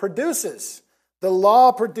law produces. The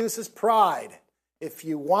law produces pride. If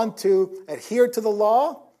you want to adhere to the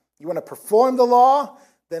law, you want to perform the law,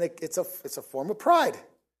 then it's a form of pride.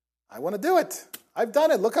 I want to do it. I've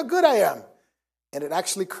done it. Look how good I am. And it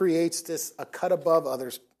actually creates a cut above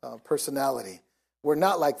others' personality. We're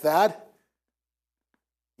not like that.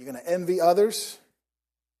 You're going to envy others.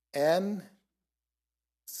 And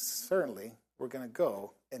certainly, we're going to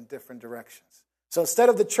go in different directions. So instead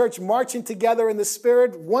of the church marching together in the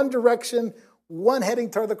Spirit, one direction, one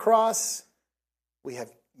heading toward the cross, we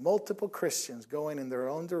have multiple Christians going in their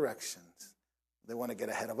own directions. They want to get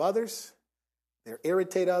ahead of others. They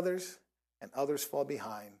irritate others. And others fall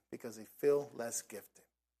behind because they feel less gifted.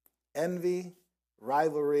 Envy,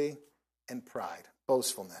 rivalry, and pride,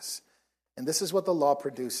 boastfulness. And this is what the law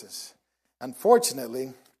produces.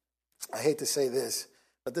 Unfortunately, I hate to say this,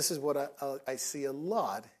 but this is what I see a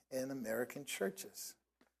lot in American churches.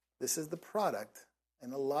 This is the product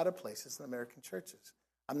in a lot of places in American churches.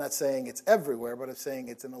 I'm not saying it's everywhere, but I'm saying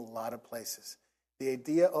it's in a lot of places. The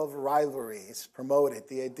idea of rivalry is promoted.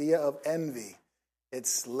 The idea of envy,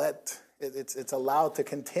 it's allowed to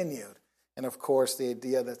continue. And of course, the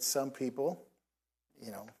idea that some people,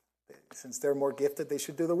 since they're more gifted, they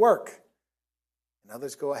should do the work. And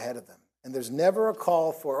others go ahead of them. And there's never a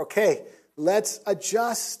call for, okay, let's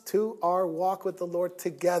adjust to our walk with the Lord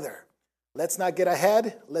together. Let's not get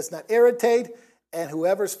ahead. Let's not irritate. And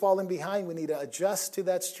whoever's falling behind, we need to adjust to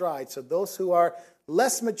that stride. So those who are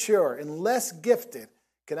less mature and less gifted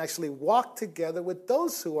can actually walk together with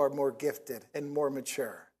those who are more gifted and more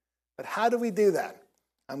mature. But how do we do that?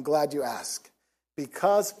 I'm glad you asked.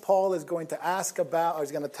 Because Paul is going to he's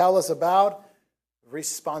going to tell us about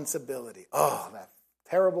responsibility. Oh, that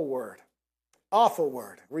terrible word. Awful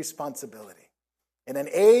word, responsibility. In an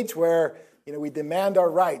age where, we demand our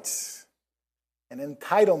rights and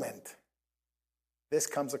entitlement, this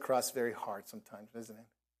comes across very hard sometimes, doesn't it?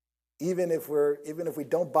 Even if we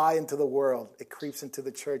don't buy into the world, it creeps into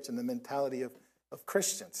the church and the mentality of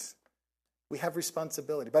Christians. We have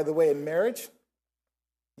responsibility. By the way, in marriage,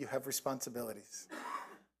 you have responsibilities.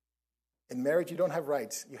 In marriage, you don't have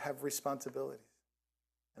rights. You have responsibilities.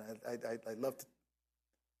 And I love to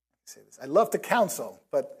say this. I love to counsel,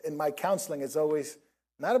 but in my counseling, it's always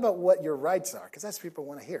not about what your rights are, because that's what people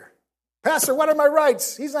want to hear. Pastor, what are my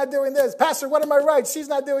rights? He's not doing this. Pastor, what are my rights? She's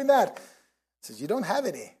not doing that. He says, you don't have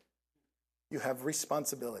any. You have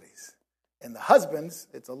responsibilities. And the husbands,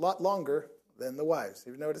 it's a lot longer than the wives.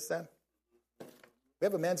 Have you noticed that? We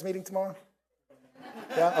have a men's meeting tomorrow?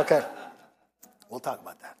 Yeah? Okay. We'll talk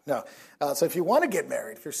about that. No. So if you want to get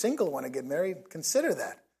married, if you're single and want to get married, consider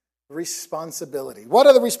that. Responsibility. What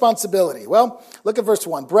are the responsibility? Well, look at verse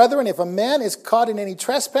 1. Brethren, if a man is caught in any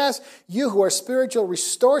trespass, you who are spiritual,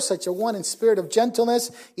 restore such a one in spirit of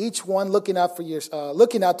gentleness, each one looking out to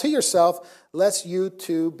yourself, lest you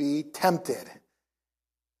too be tempted.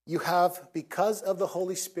 You have, because of the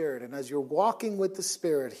Holy Spirit, and as you're walking with the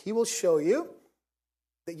Spirit, He will show you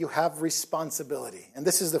that you have responsibility. And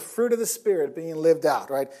this is the fruit of the Spirit being lived out,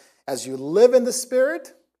 right? As you live in the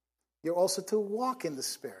Spirit, you're also to walk in the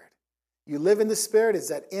Spirit. You live in the Spirit, it's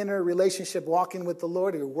that inner relationship walking with the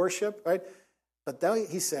Lord, your worship, right? But now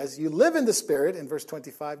he says, you live in the Spirit, in verse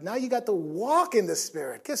 25, now you got to walk in the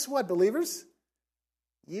Spirit. Guess what, believers?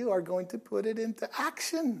 You are going to put it into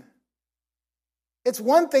action. It's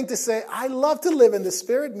one thing to say, I love to live in the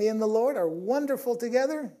Spirit. Me and the Lord are wonderful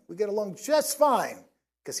together. We get along just fine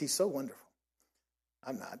because He's so wonderful.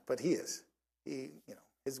 I'm not, but He is.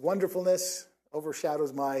 His wonderfulness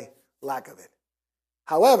overshadows my lack of it.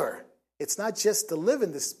 However, it's not just to live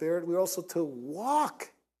in the Spirit, we're also to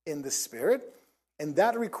walk in the Spirit, and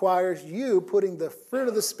that requires you putting the fruit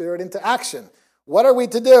of the Spirit into action. What are we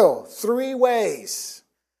to do? 3 ways.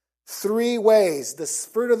 3 ways. The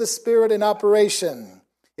fruit of the Spirit in operation.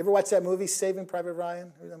 You ever watch that movie, Saving Private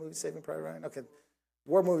Ryan? Remember that movie, Saving Private Ryan? Okay.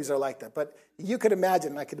 War movies are like that. But you could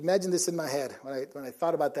imagine, I could imagine this in my head when I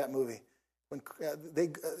thought about that movie. When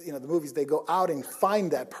the movies, they go out and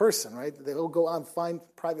find that person, right? They all go out and find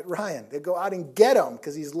Private Ryan. They go out and get him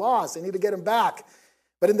because he's lost. They need to get him back.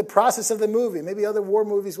 But in the process of the movie, maybe other war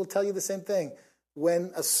movies will tell you the same thing.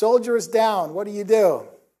 When a soldier is down, what do? You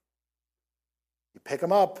pick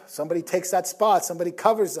him up. Somebody takes that spot. Somebody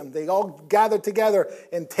covers them. They all gather together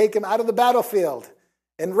and take him out of the battlefield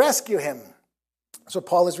and rescue him. That's what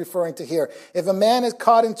Paul is referring to here. If a man is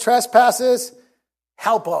caught in trespasses,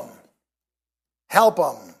 help him. Help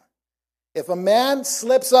him. If a man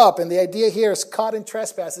slips up, and the idea here is caught in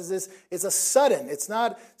trespasses, is a sudden. It's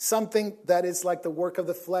not something that is like the work of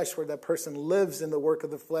the flesh, where that person lives in the work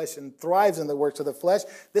of the flesh and thrives in the works of the flesh.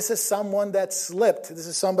 This is someone that slipped. This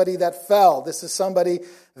is somebody that fell. This is somebody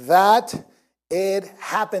that it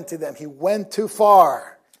happened to them. He went too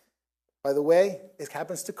far. By the way, it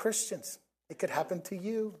happens to Christians. It could happen to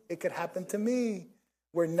you. It could happen to me.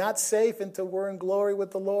 We're not safe until we're in glory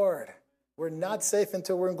with the Lord. We're not safe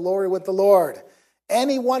until we're in glory with the Lord.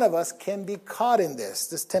 Any one of us can be caught in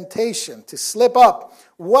this temptation to slip up.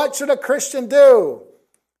 What should a Christian do?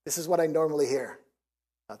 This is what I normally hear.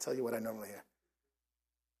 I'll tell you what I normally hear.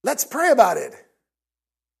 Let's pray about it.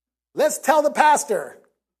 Let's tell the pastor.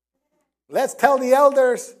 Let's tell the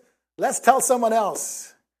elders. Let's tell someone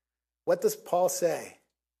else. What does Paul say?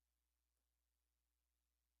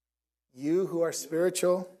 You who are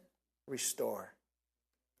spiritual, restore.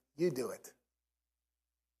 You do it.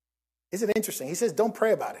 Isn't it interesting? He says, don't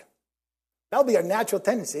pray about it. That'll be our natural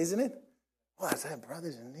tendency, isn't it? Oh, I said,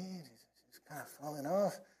 brother's in need. He's kind of falling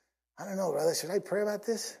off. I don't know, brother. Should I pray about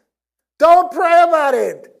this? Don't pray about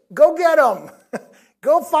it. Go get him.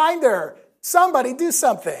 Go find her. Somebody do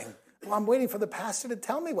something. Well, I'm waiting for the pastor to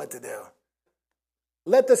tell me what to do.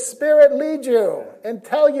 Let the Spirit lead you and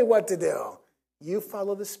tell you what to do. You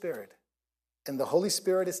follow the Spirit. And the Holy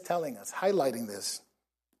Spirit is telling us, highlighting this.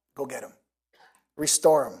 Go get him.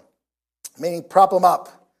 Restore him. Meaning prop him up.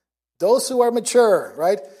 Those who are mature,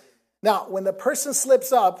 right? Now, when the person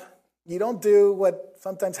slips up, you don't do what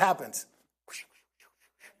sometimes happens.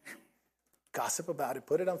 Gossip about it,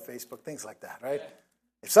 put it on Facebook, things like that, right?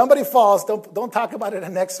 If somebody falls, don't talk about it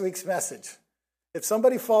in next week's message. If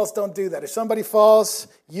somebody falls, don't do that. If somebody falls,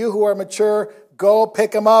 you who are mature, go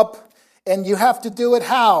pick them up. And you have to do it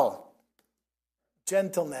how?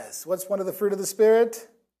 Gentleness. What's one of the fruit of the Spirit?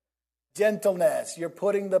 Gentleness. You're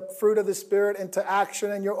putting the fruit of the Spirit into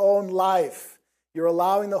action in your own life. You're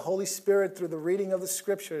allowing the Holy Spirit through the reading of the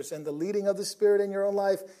Scriptures and the leading of the Spirit in your own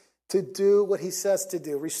life to do what he says to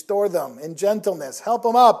do. Restore them in gentleness. Help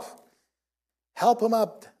them up. Help them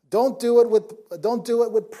up. Don't do it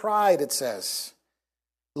with pride, it says.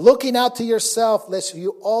 Looking out to yourself, lest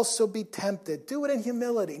you also be tempted. Do it in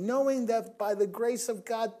humility, knowing that by the grace of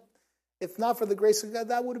God, if not for the grace of God,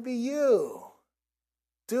 that would be you.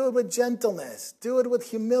 Do it with gentleness. Do it with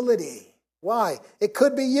humility. Why? It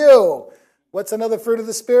could be you. What's another fruit of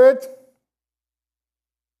the Spirit?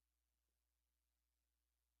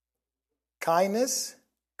 Kindness,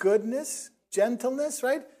 goodness, gentleness,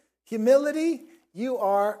 right? Humility. You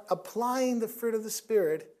are applying the fruit of the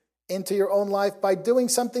Spirit into your own life by doing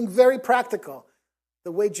something very practical.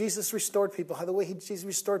 The way Jesus restored people, the way Jesus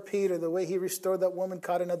restored Peter, the way he restored that woman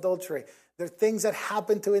caught in adultery. There are things that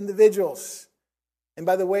happen to individuals. And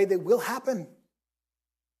by the way, they will happen.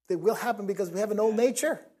 They will happen because we have an old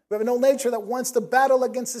nature. We have an old nature that wants to battle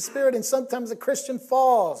against the Spirit, and sometimes a Christian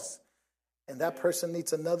falls. And that person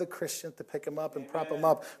needs another Christian to pick him up and prop him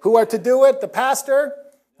up. Who are to do it? The pastor?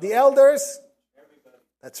 The elders?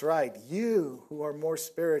 That's right. You who are more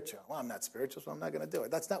spiritual. Well, I'm not spiritual, so I'm not going to do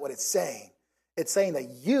it. That's not what it's saying. It's saying that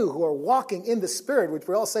you who are walking in the Spirit, which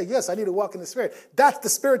we all say, yes, I need to walk in the Spirit. That's the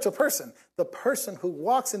spiritual person. The person who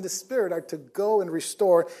walks in the Spirit are to go and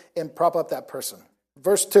restore and prop up that person.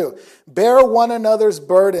 Verse 2, bear one another's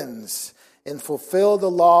burdens and fulfill the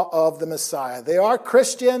law of the Messiah. They are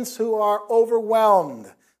Christians who are overwhelmed.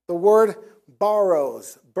 The word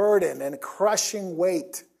borrows, burden, and crushing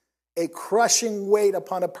weight. A crushing weight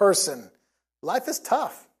upon a person. Life is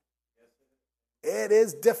tough. It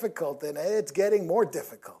is difficult, and it's getting more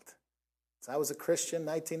difficult. Since I was a Christian,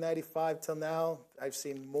 1995 till now, I've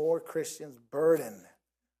seen more Christians burdened.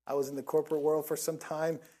 I was in the corporate world for some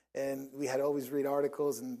time, and we had to always read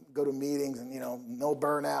articles and go to meetings and, no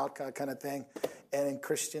burnout kind of thing. And in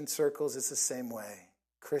Christian circles, it's the same way.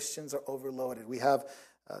 Christians are overloaded. We have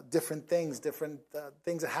different things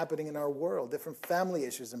that are happening in our world, different family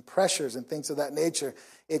issues and pressures and things of that nature.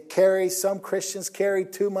 Some Christians carry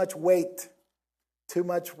too much weight. Too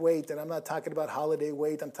much weight. And I'm not talking about holiday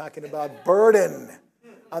weight. I'm talking about burden.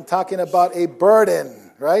 I'm talking about a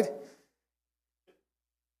burden, right?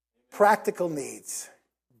 Practical needs.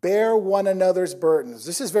 Bear one another's burdens.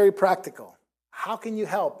 This is very practical. How can you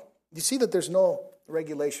help? You see that there's no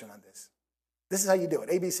regulation on this. This is how you do it.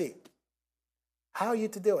 ABC. How are you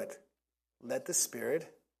to do it? Let the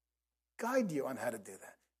Spirit guide you on how to do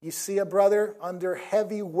that. You see a brother under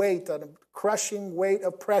heavy weight, on a crushing weight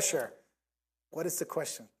of pressure. What is the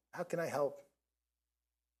question? How can I help?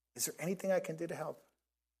 Is there anything I can do to help?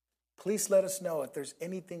 Please let us know if there's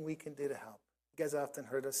anything we can do to help. You guys often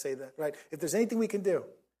heard us say that, right? If there's anything we can do.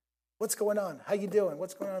 What's going on? How you doing?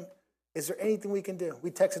 What's going on? Is there anything we can do? We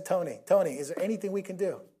texted Tony. Tony, is there anything we can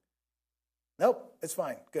do? Nope, it's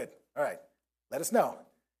fine. Good. All right. Let us know.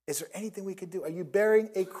 Is there anything we can do? Are you bearing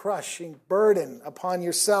a crushing burden upon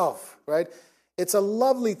yourself, right? It's a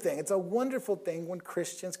lovely thing. It's a wonderful thing when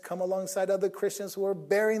Christians come alongside other Christians who are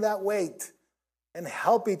bearing that weight and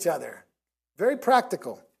help each other. Very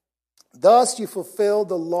practical. Thus you fulfill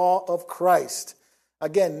the law of Christ.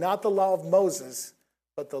 Again, not the law of Moses,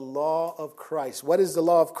 but the law of Christ. What is the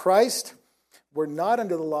law of Christ? We're not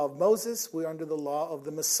under the law of Moses. We're under the law of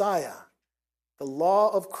the Messiah. The law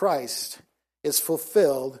of Christ is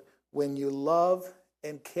fulfilled when you love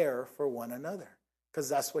and care for one another, because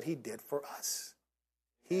that's what he did for us.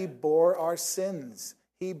 He bore our sins.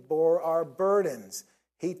 He bore our burdens.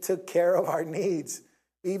 He took care of our needs.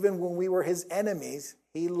 Even when we were his enemies,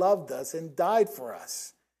 he loved us and died for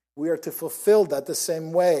us. We are to fulfill that the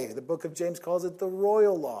same way. The book of James calls it the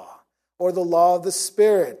royal law, or the law of the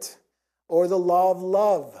Spirit, or the law of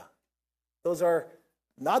love. Those are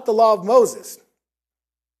Not the law of Moses.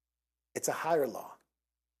 It's a higher law.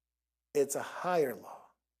 It's a higher law.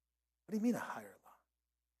 What do you mean a higher law?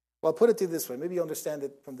 Well, I'll put it to you this way. Maybe you understand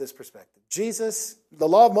it from this perspective. The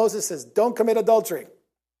law of Moses says, don't commit adultery.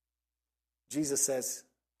 Jesus says,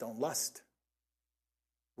 don't lust.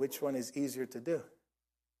 Which one is easier to do?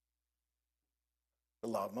 The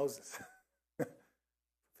law of Moses.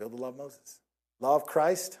 Fulfill the law of Moses. Law of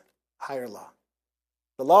Christ, higher law.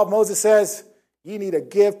 The law of Moses says, you need to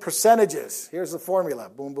give percentages. Here's the formula.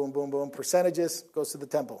 Boom, boom, boom, boom. Percentages goes to the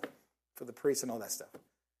temple for the priests and all that stuff.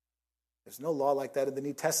 There's no law like that in the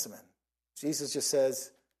New Testament. Jesus just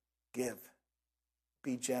says, give.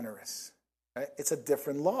 Be generous. Right? It's a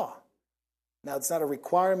different law. Now, it's not a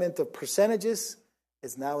requirement of percentages.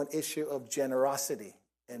 It's now an issue of generosity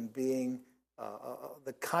and being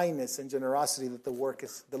the kindness and generosity that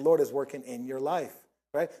the Lord is working in your life.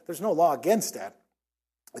 Right? There's no law against that.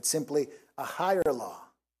 It's simply a higher law.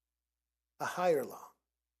 A higher law.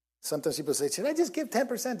 Sometimes people say, should I just give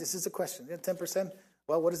 10%? This is the question. 10%?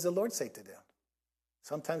 Well, what does the Lord say to do?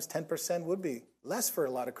 Sometimes 10% would be less for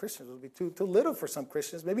a lot of Christians. It would be too little for some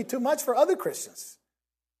Christians, maybe too much for other Christians.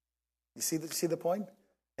 You see the point?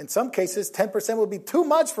 In some cases, 10% would be too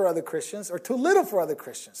much for other Christians or too little for other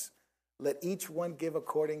Christians. Let each one give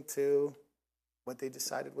according to what they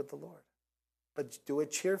decided with the Lord. But do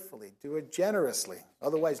it cheerfully. Do it generously.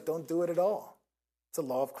 Otherwise, don't do it at all. It's a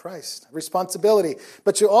law of Christ. Responsibility.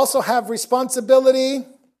 But you also have responsibility,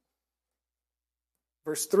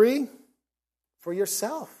 verse 3, for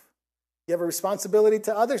yourself. You have a responsibility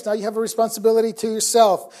to others. Now you have a responsibility to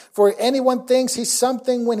yourself. For anyone thinks he's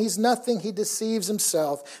something when he's nothing, he deceives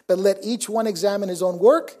himself. But let each one examine his own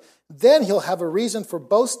work. Then he'll have a reason for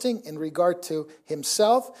boasting in regard to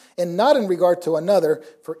himself and not in regard to another.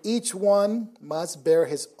 For each one must bear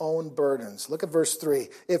his own burdens. Look at verse 3.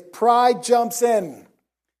 If pride jumps in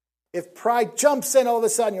all of a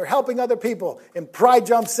sudden, you're helping other people, and pride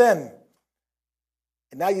jumps in.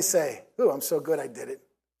 And now you say, ooh, I'm so good I did it.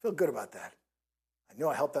 I feel good about that. I know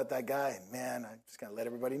I helped out that guy, and man, I'm just going to let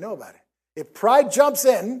everybody know about it. If pride jumps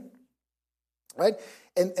in, right?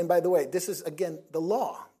 And by the way, this is, again, the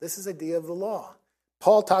law. This is the idea of the law.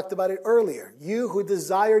 Paul talked about it earlier. You who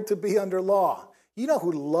desire to be under law. You know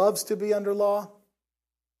who loves to be under law?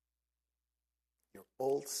 Your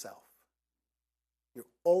old self. Your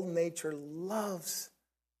old nature loves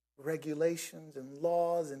regulations and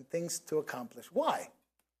laws and things to accomplish. Why?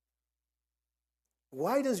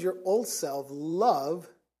 Why does your old self love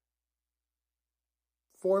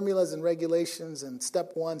formulas and regulations and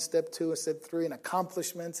step 1, step 2, and step 3 and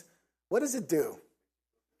accomplishments? What does it do?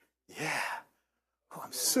 Yeah. Oh,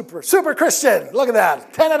 I'm super Christian. Look at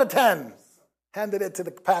that. 10 out of 10. Handed it to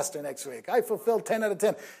the pastor next week. I fulfilled 10 out of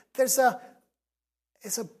 10. It's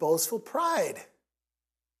a boastful pride.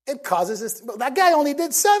 It causes this. That guy only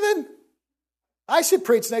did 7. I should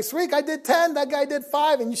preach next week. I did 10. That guy did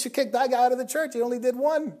 5. And you should kick that guy out of the church. He only did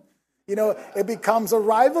 1. You know, it becomes a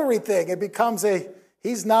rivalry thing. It becomes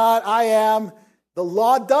he's not, I am. The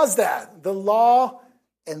law does that. The law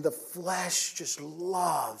and the flesh just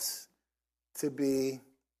loves to be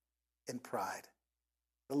in pride.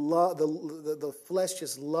 The flesh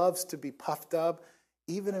just loves to be puffed up,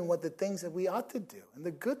 even in what the things that we ought to do and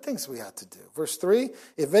the good things we ought to do. Verse 3,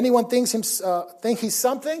 if anyone thinks he's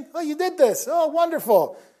something, oh, you did this. Oh,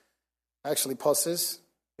 wonderful. Actually, Paul says,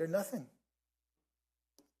 you're nothing.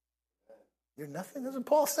 You're nothing. That's what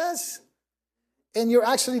Paul says. And you're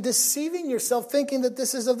actually deceiving yourself thinking that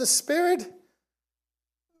this is of the Spirit.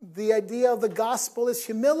 The idea of the gospel is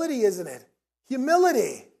humility, isn't it?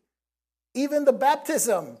 Humility. Even the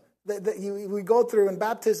baptism that we go through in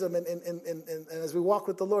baptism and as we walk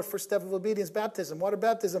with the Lord, first step of obedience, baptism, water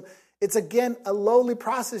baptism, it's again a lowly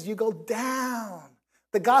process. You go down.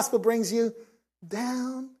 The gospel brings you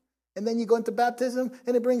down. And then you go into baptism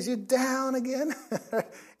and it brings you down again.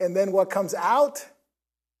 And then what comes out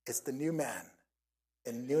is the new man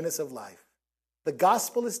in newness of life. The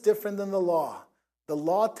gospel is different than the law. The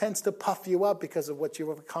law tends to puff you up because of what you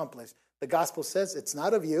have accomplished. The gospel says it's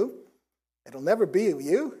not of you. It'll never be of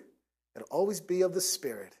you. It'll always be of the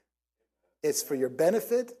Spirit. It's for your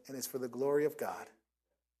benefit and it's for the glory of God.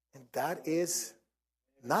 And that is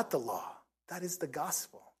not the law. That is the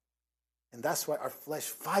gospel. And that's why our flesh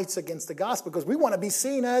fights against the gospel, because we want to be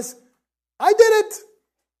seen as, I did it.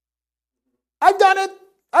 I've done it.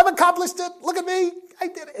 I've accomplished it. Look at me. I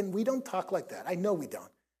did it. And we don't talk like that. I know we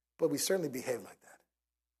don't. But we certainly behave like that.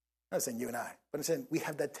 I'm not saying you and I. But I'm saying we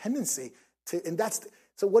have that tendency to, and that's,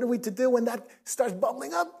 so what are we to do when that starts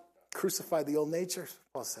bubbling up? Crucify the old nature,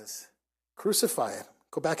 Paul says. Crucify it.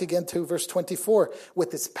 Go back again to verse 24.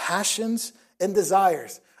 With its passions and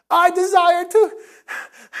desires. I desire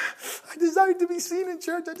to be seen in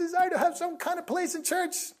church. I desire to have some kind of place in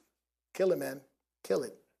church. Kill it, man. Kill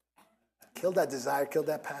it. Kill that desire. Kill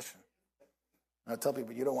that passion. I tell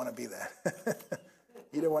people, you don't want to be that.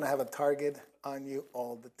 You don't want to have a target on you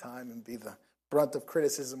all the time and be the brunt of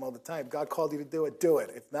criticism all the time. If God called you to do it, do it.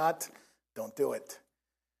 If not, don't do it.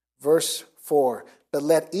 Verse 4, but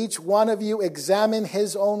let each one of you examine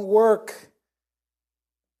his own work.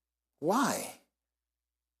 Why?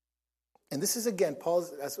 And this is, again,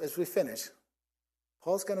 Paul's, as we finish,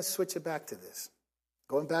 Paul's going to switch it back to this.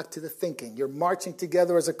 Going back to the thinking. You're marching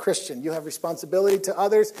together as a Christian. You have responsibility to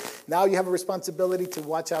others. Now you have a responsibility to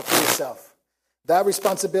watch out for yourself. That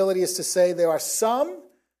responsibility is to say there are some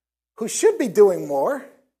who should be doing more,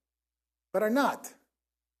 but are not.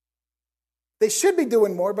 They should be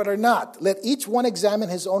doing more, but are not. Let each one examine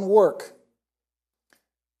his own work.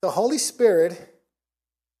 The Holy Spirit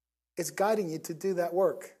is guiding you to do that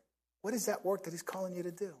work. What is that work that he's calling you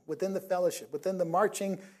to do? Within the fellowship, within the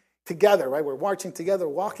marching together, right? We're marching together,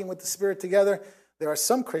 walking with the Spirit together. There are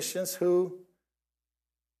some Christians who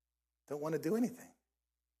don't want to do anything.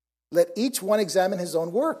 Let each one examine his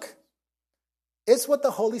own work. It's what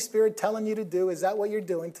the Holy Spirit telling you to do. Is that what you're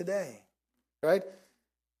doing today? Right?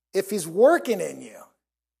 If he's working in you,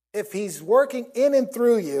 if he's working in and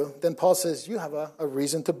through you, then Paul says you have a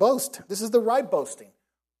reason to boast. This is the right boasting.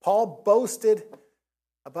 Paul boasted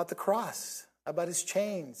about the cross, about his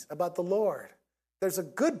chains, about the Lord. There's a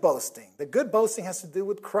good boasting. The good boasting has to do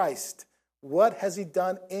with Christ. What has he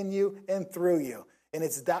done in you and through you? And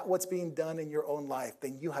it's that what's being done in your own life.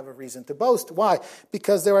 Then you have a reason to boast. Why?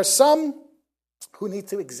 Because there are some who need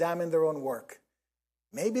to examine their own work.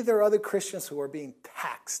 Maybe there are other Christians who are being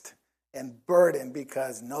taxed and burdened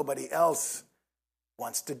because nobody else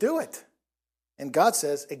wants to do it. And God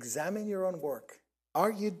says, examine your own work.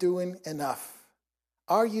 Are you doing enough?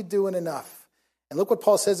 Are you doing enough? And look what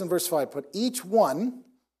Paul says in verse 5. But each one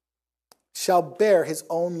shall bear his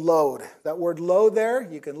own load. That word load there,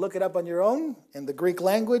 you can look it up on your own in the Greek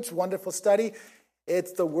language. Wonderful study.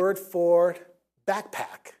 It's the word for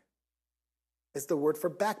backpack. It's the word for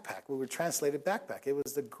backpack. We would translate it backpack. It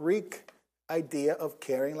was the Greek idea of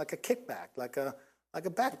carrying like a kickback, like a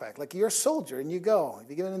backpack. Like you're a soldier and you go. If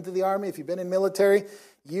you get into the army, if you've been in military,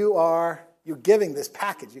 you're giving this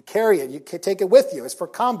package. You carry it. You take it with you. It's for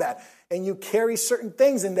combat. And you carry certain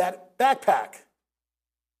things in that backpack.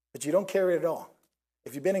 But you don't carry it at all.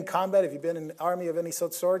 If you've been in combat, if you've been in the army of any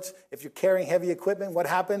sorts, if you're carrying heavy equipment, what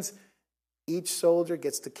happens? Each soldier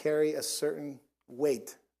gets to carry a certain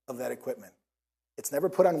weight of that equipment. It's never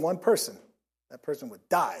put on one person. That person would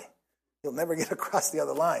die. He'll never get across the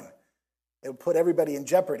other line. It'll put everybody in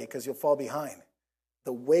jeopardy because you'll fall behind.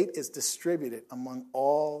 The weight is distributed among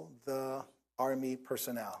all the army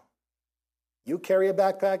personnel. You carry a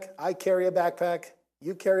backpack, I carry a backpack,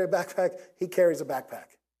 you carry a backpack, he carries a backpack.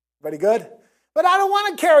 Everybody good? But I don't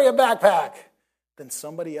want to carry a backpack. Then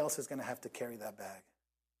somebody else is going to have to carry that bag.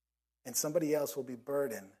 And somebody else will be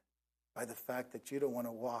burdened by the fact that you don't want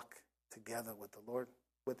to walk together with the Lord,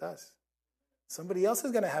 with us. Somebody else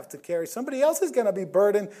is going to have to carry. Somebody else is going to be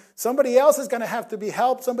burdened. Somebody else is going to have to be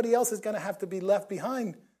helped. Somebody else is going to have to be left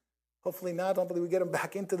behind. Hopefully not. Hopefully we get them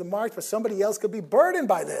back into the march. But somebody else could be burdened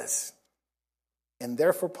by this. And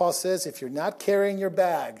therefore, Paul says, if you're not carrying your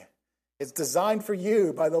bag, it's designed for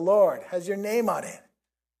you by the Lord, has your name on it.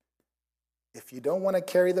 If you don't want to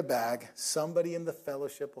carry the bag, somebody in the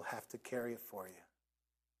fellowship will have to carry it for you.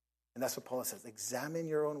 And that's what Paul says. Examine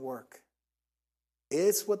your own work.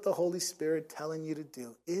 Is what the Holy Spirit telling you to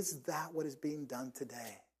do? Is that what is being done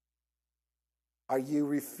today? Are you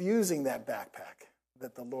refusing that backpack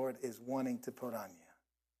that the Lord is wanting to put on you?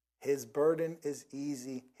 His burden is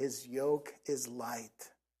easy. His yoke is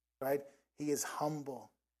light, right? He is humble.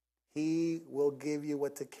 He will give you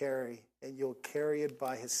what to carry, and you'll carry it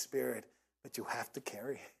by his Spirit. But you have to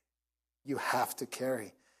carry. You have to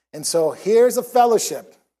carry. And so here's a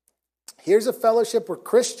fellowship. Here's a fellowship where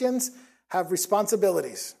Christians have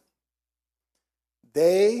responsibilities.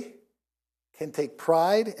 They can take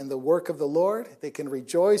pride in the work of the Lord. They can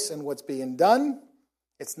rejoice in what's being done.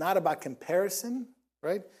 It's not about comparison,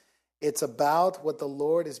 right? It's about what the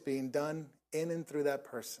Lord is being done in and through that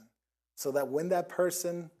person. So that when that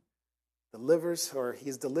person delivers or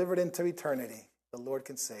he's delivered into eternity, the Lord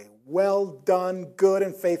can say, well done, good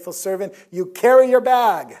and faithful servant. You carry your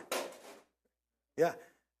bag. Yeah,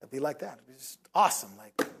 it'd be like that. It'd be just awesome.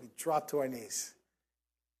 Like we drop to our knees.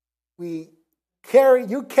 You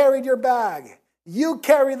carried your bag. You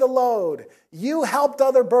carry the load. You helped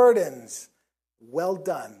other burdens. Well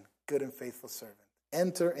done, good and faithful servant.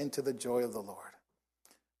 Enter into the joy of the Lord.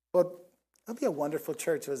 But It'll be a wonderful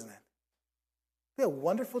church, isn't it? It'll be a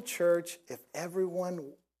wonderful church if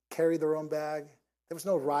everyone carried their own bag. There was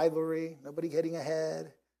no rivalry, nobody getting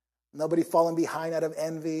ahead, nobody falling behind out of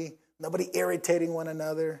envy, nobody irritating one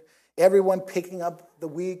another, everyone picking up the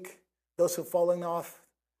weak, those who have fallen off,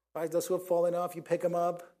 right? Those who have fallen off, you pick them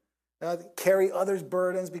up. Carry others'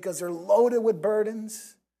 burdens because they're loaded with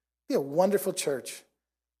burdens. Be a wonderful church.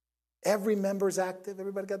 Every member's active.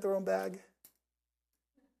 Everybody got their own bag.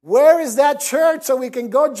 Where is that church so we can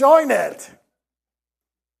go join it?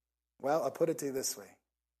 Well, I'll put it to you this way.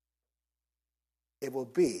 It will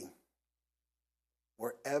be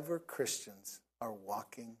wherever Christians are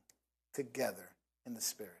walking together in the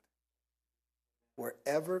Spirit.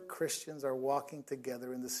 Wherever Christians are walking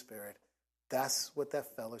together in the Spirit, that's what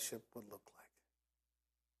that fellowship would look like.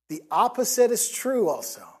 The opposite is true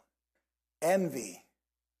also. Envy,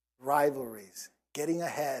 rivalries, getting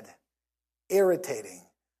ahead, irritating,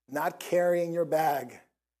 not carrying your bag,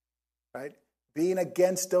 right? Being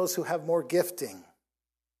against those who have more gifting,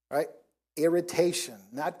 right? Irritation,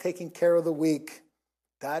 not taking care of the weak.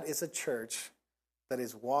 That is a church that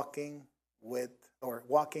is walking with or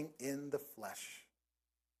walking in the flesh,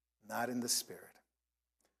 not in the Spirit.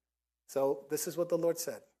 So this is what the Lord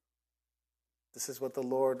said. This is what the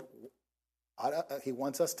Lord, He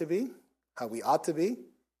wants us to be, how we ought to be.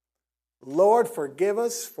 Lord, forgive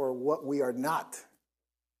us for what we are not.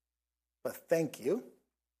 But thank you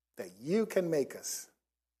that you can make us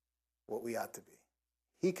what we ought to be.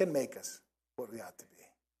 He can make us what we ought to be.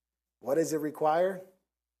 What does it require?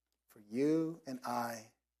 For you and I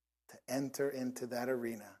to enter into that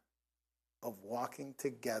arena of walking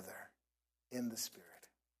together in the Spirit.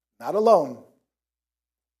 Not alone,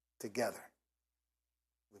 together.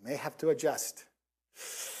 We may have to adjust.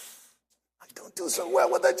 I don't do so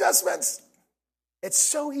well with adjustments. It's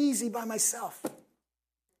so easy by myself.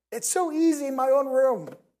 It's so easy in my own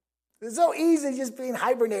room. It's so easy just being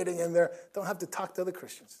hibernating in there. Don't have to talk to other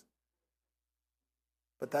Christians.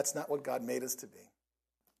 But that's not what God made us to be.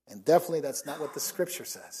 And definitely that's not what the Scripture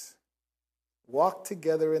says. Walk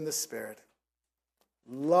together in the Spirit.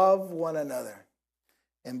 Love one another.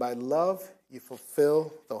 And by love, you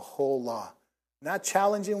fulfill the whole law. Not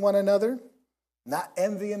challenging one another, not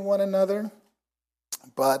envying one another,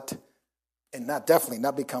 and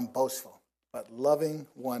not become boastful, but loving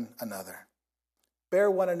one another.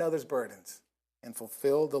 Bear one another's burdens and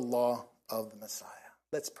fulfill the law of the Messiah.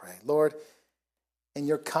 Let's pray. Lord, in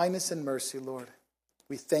your kindness and mercy, Lord,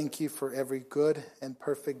 we thank you for every good and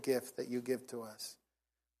perfect gift that you give to us.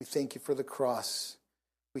 We thank you for the cross.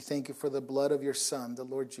 We thank you for the blood of your Son, the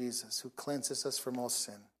Lord Jesus, who cleanses us from all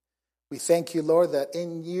sin. We thank you, Lord, that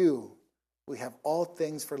in you we have all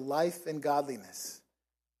things for life and godliness.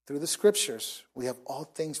 Through the Scriptures, we have all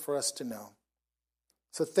things for us to know.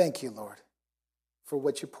 So thank you, Lord, for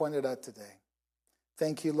what you pointed out today.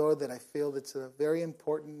 Thank you, Lord, that I feel it's a very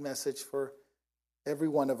important message for every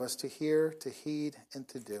one of us to hear, to heed, and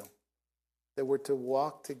to do. That we're to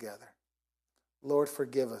walk together. Lord,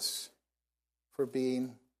 forgive us for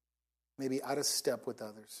being maybe out of step with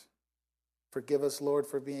others. Forgive us, Lord,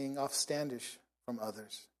 for being offstandish from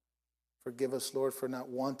others. Forgive us, Lord, for not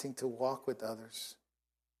wanting to walk with others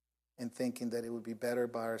and thinking that it would be better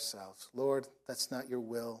by ourselves. Lord, that's not your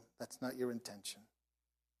will. That's not your intention.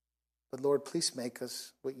 But Lord, please make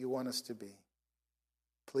us what you want us to be.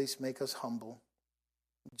 Please make us humble,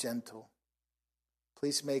 gentle.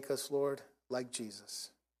 Please make us, Lord, like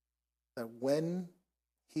Jesus. That when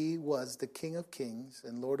he was the King of Kings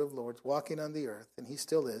and Lord of Lords walking on the earth, and he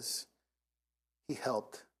still is, he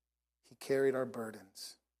helped. He carried our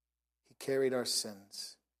burdens. He carried our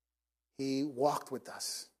sins. He walked with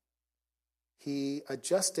us. He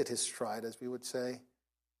adjusted his stride, as we would say,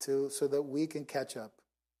 so that we can catch up,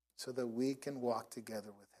 so that we can walk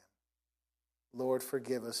together with him. Lord,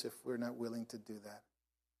 forgive us if we're not willing to do that,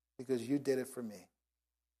 because you did it for me.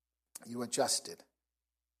 You adjusted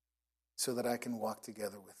so that I can walk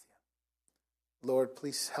together with you. Lord,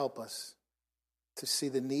 please help us to see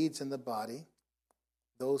the needs in the body,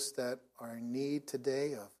 those that are in need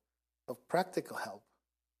today of practical help.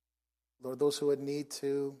 Lord, those who are in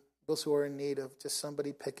need of just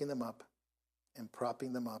somebody picking them up and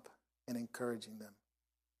propping them up and encouraging them.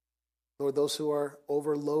 Lord, those who are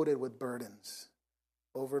overloaded with burdens,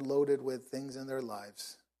 overloaded with things in their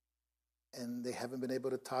lives, and they haven't been able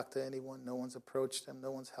to talk to anyone. No one's approached them.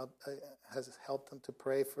 No one's has helped them to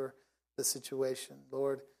pray for the situation.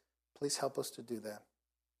 Lord, please help us to do that.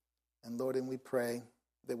 And Lord, and we pray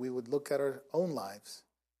that we would look at our own lives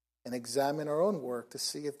and examine our own work to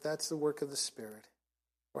see if that's the work of the Spirit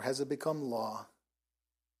or has it become law.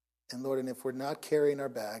 And Lord, and if we're not carrying our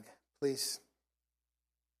bag, Please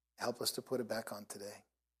help us to put it back on today.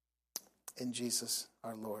 In Jesus,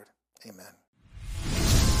 our Lord. Amen.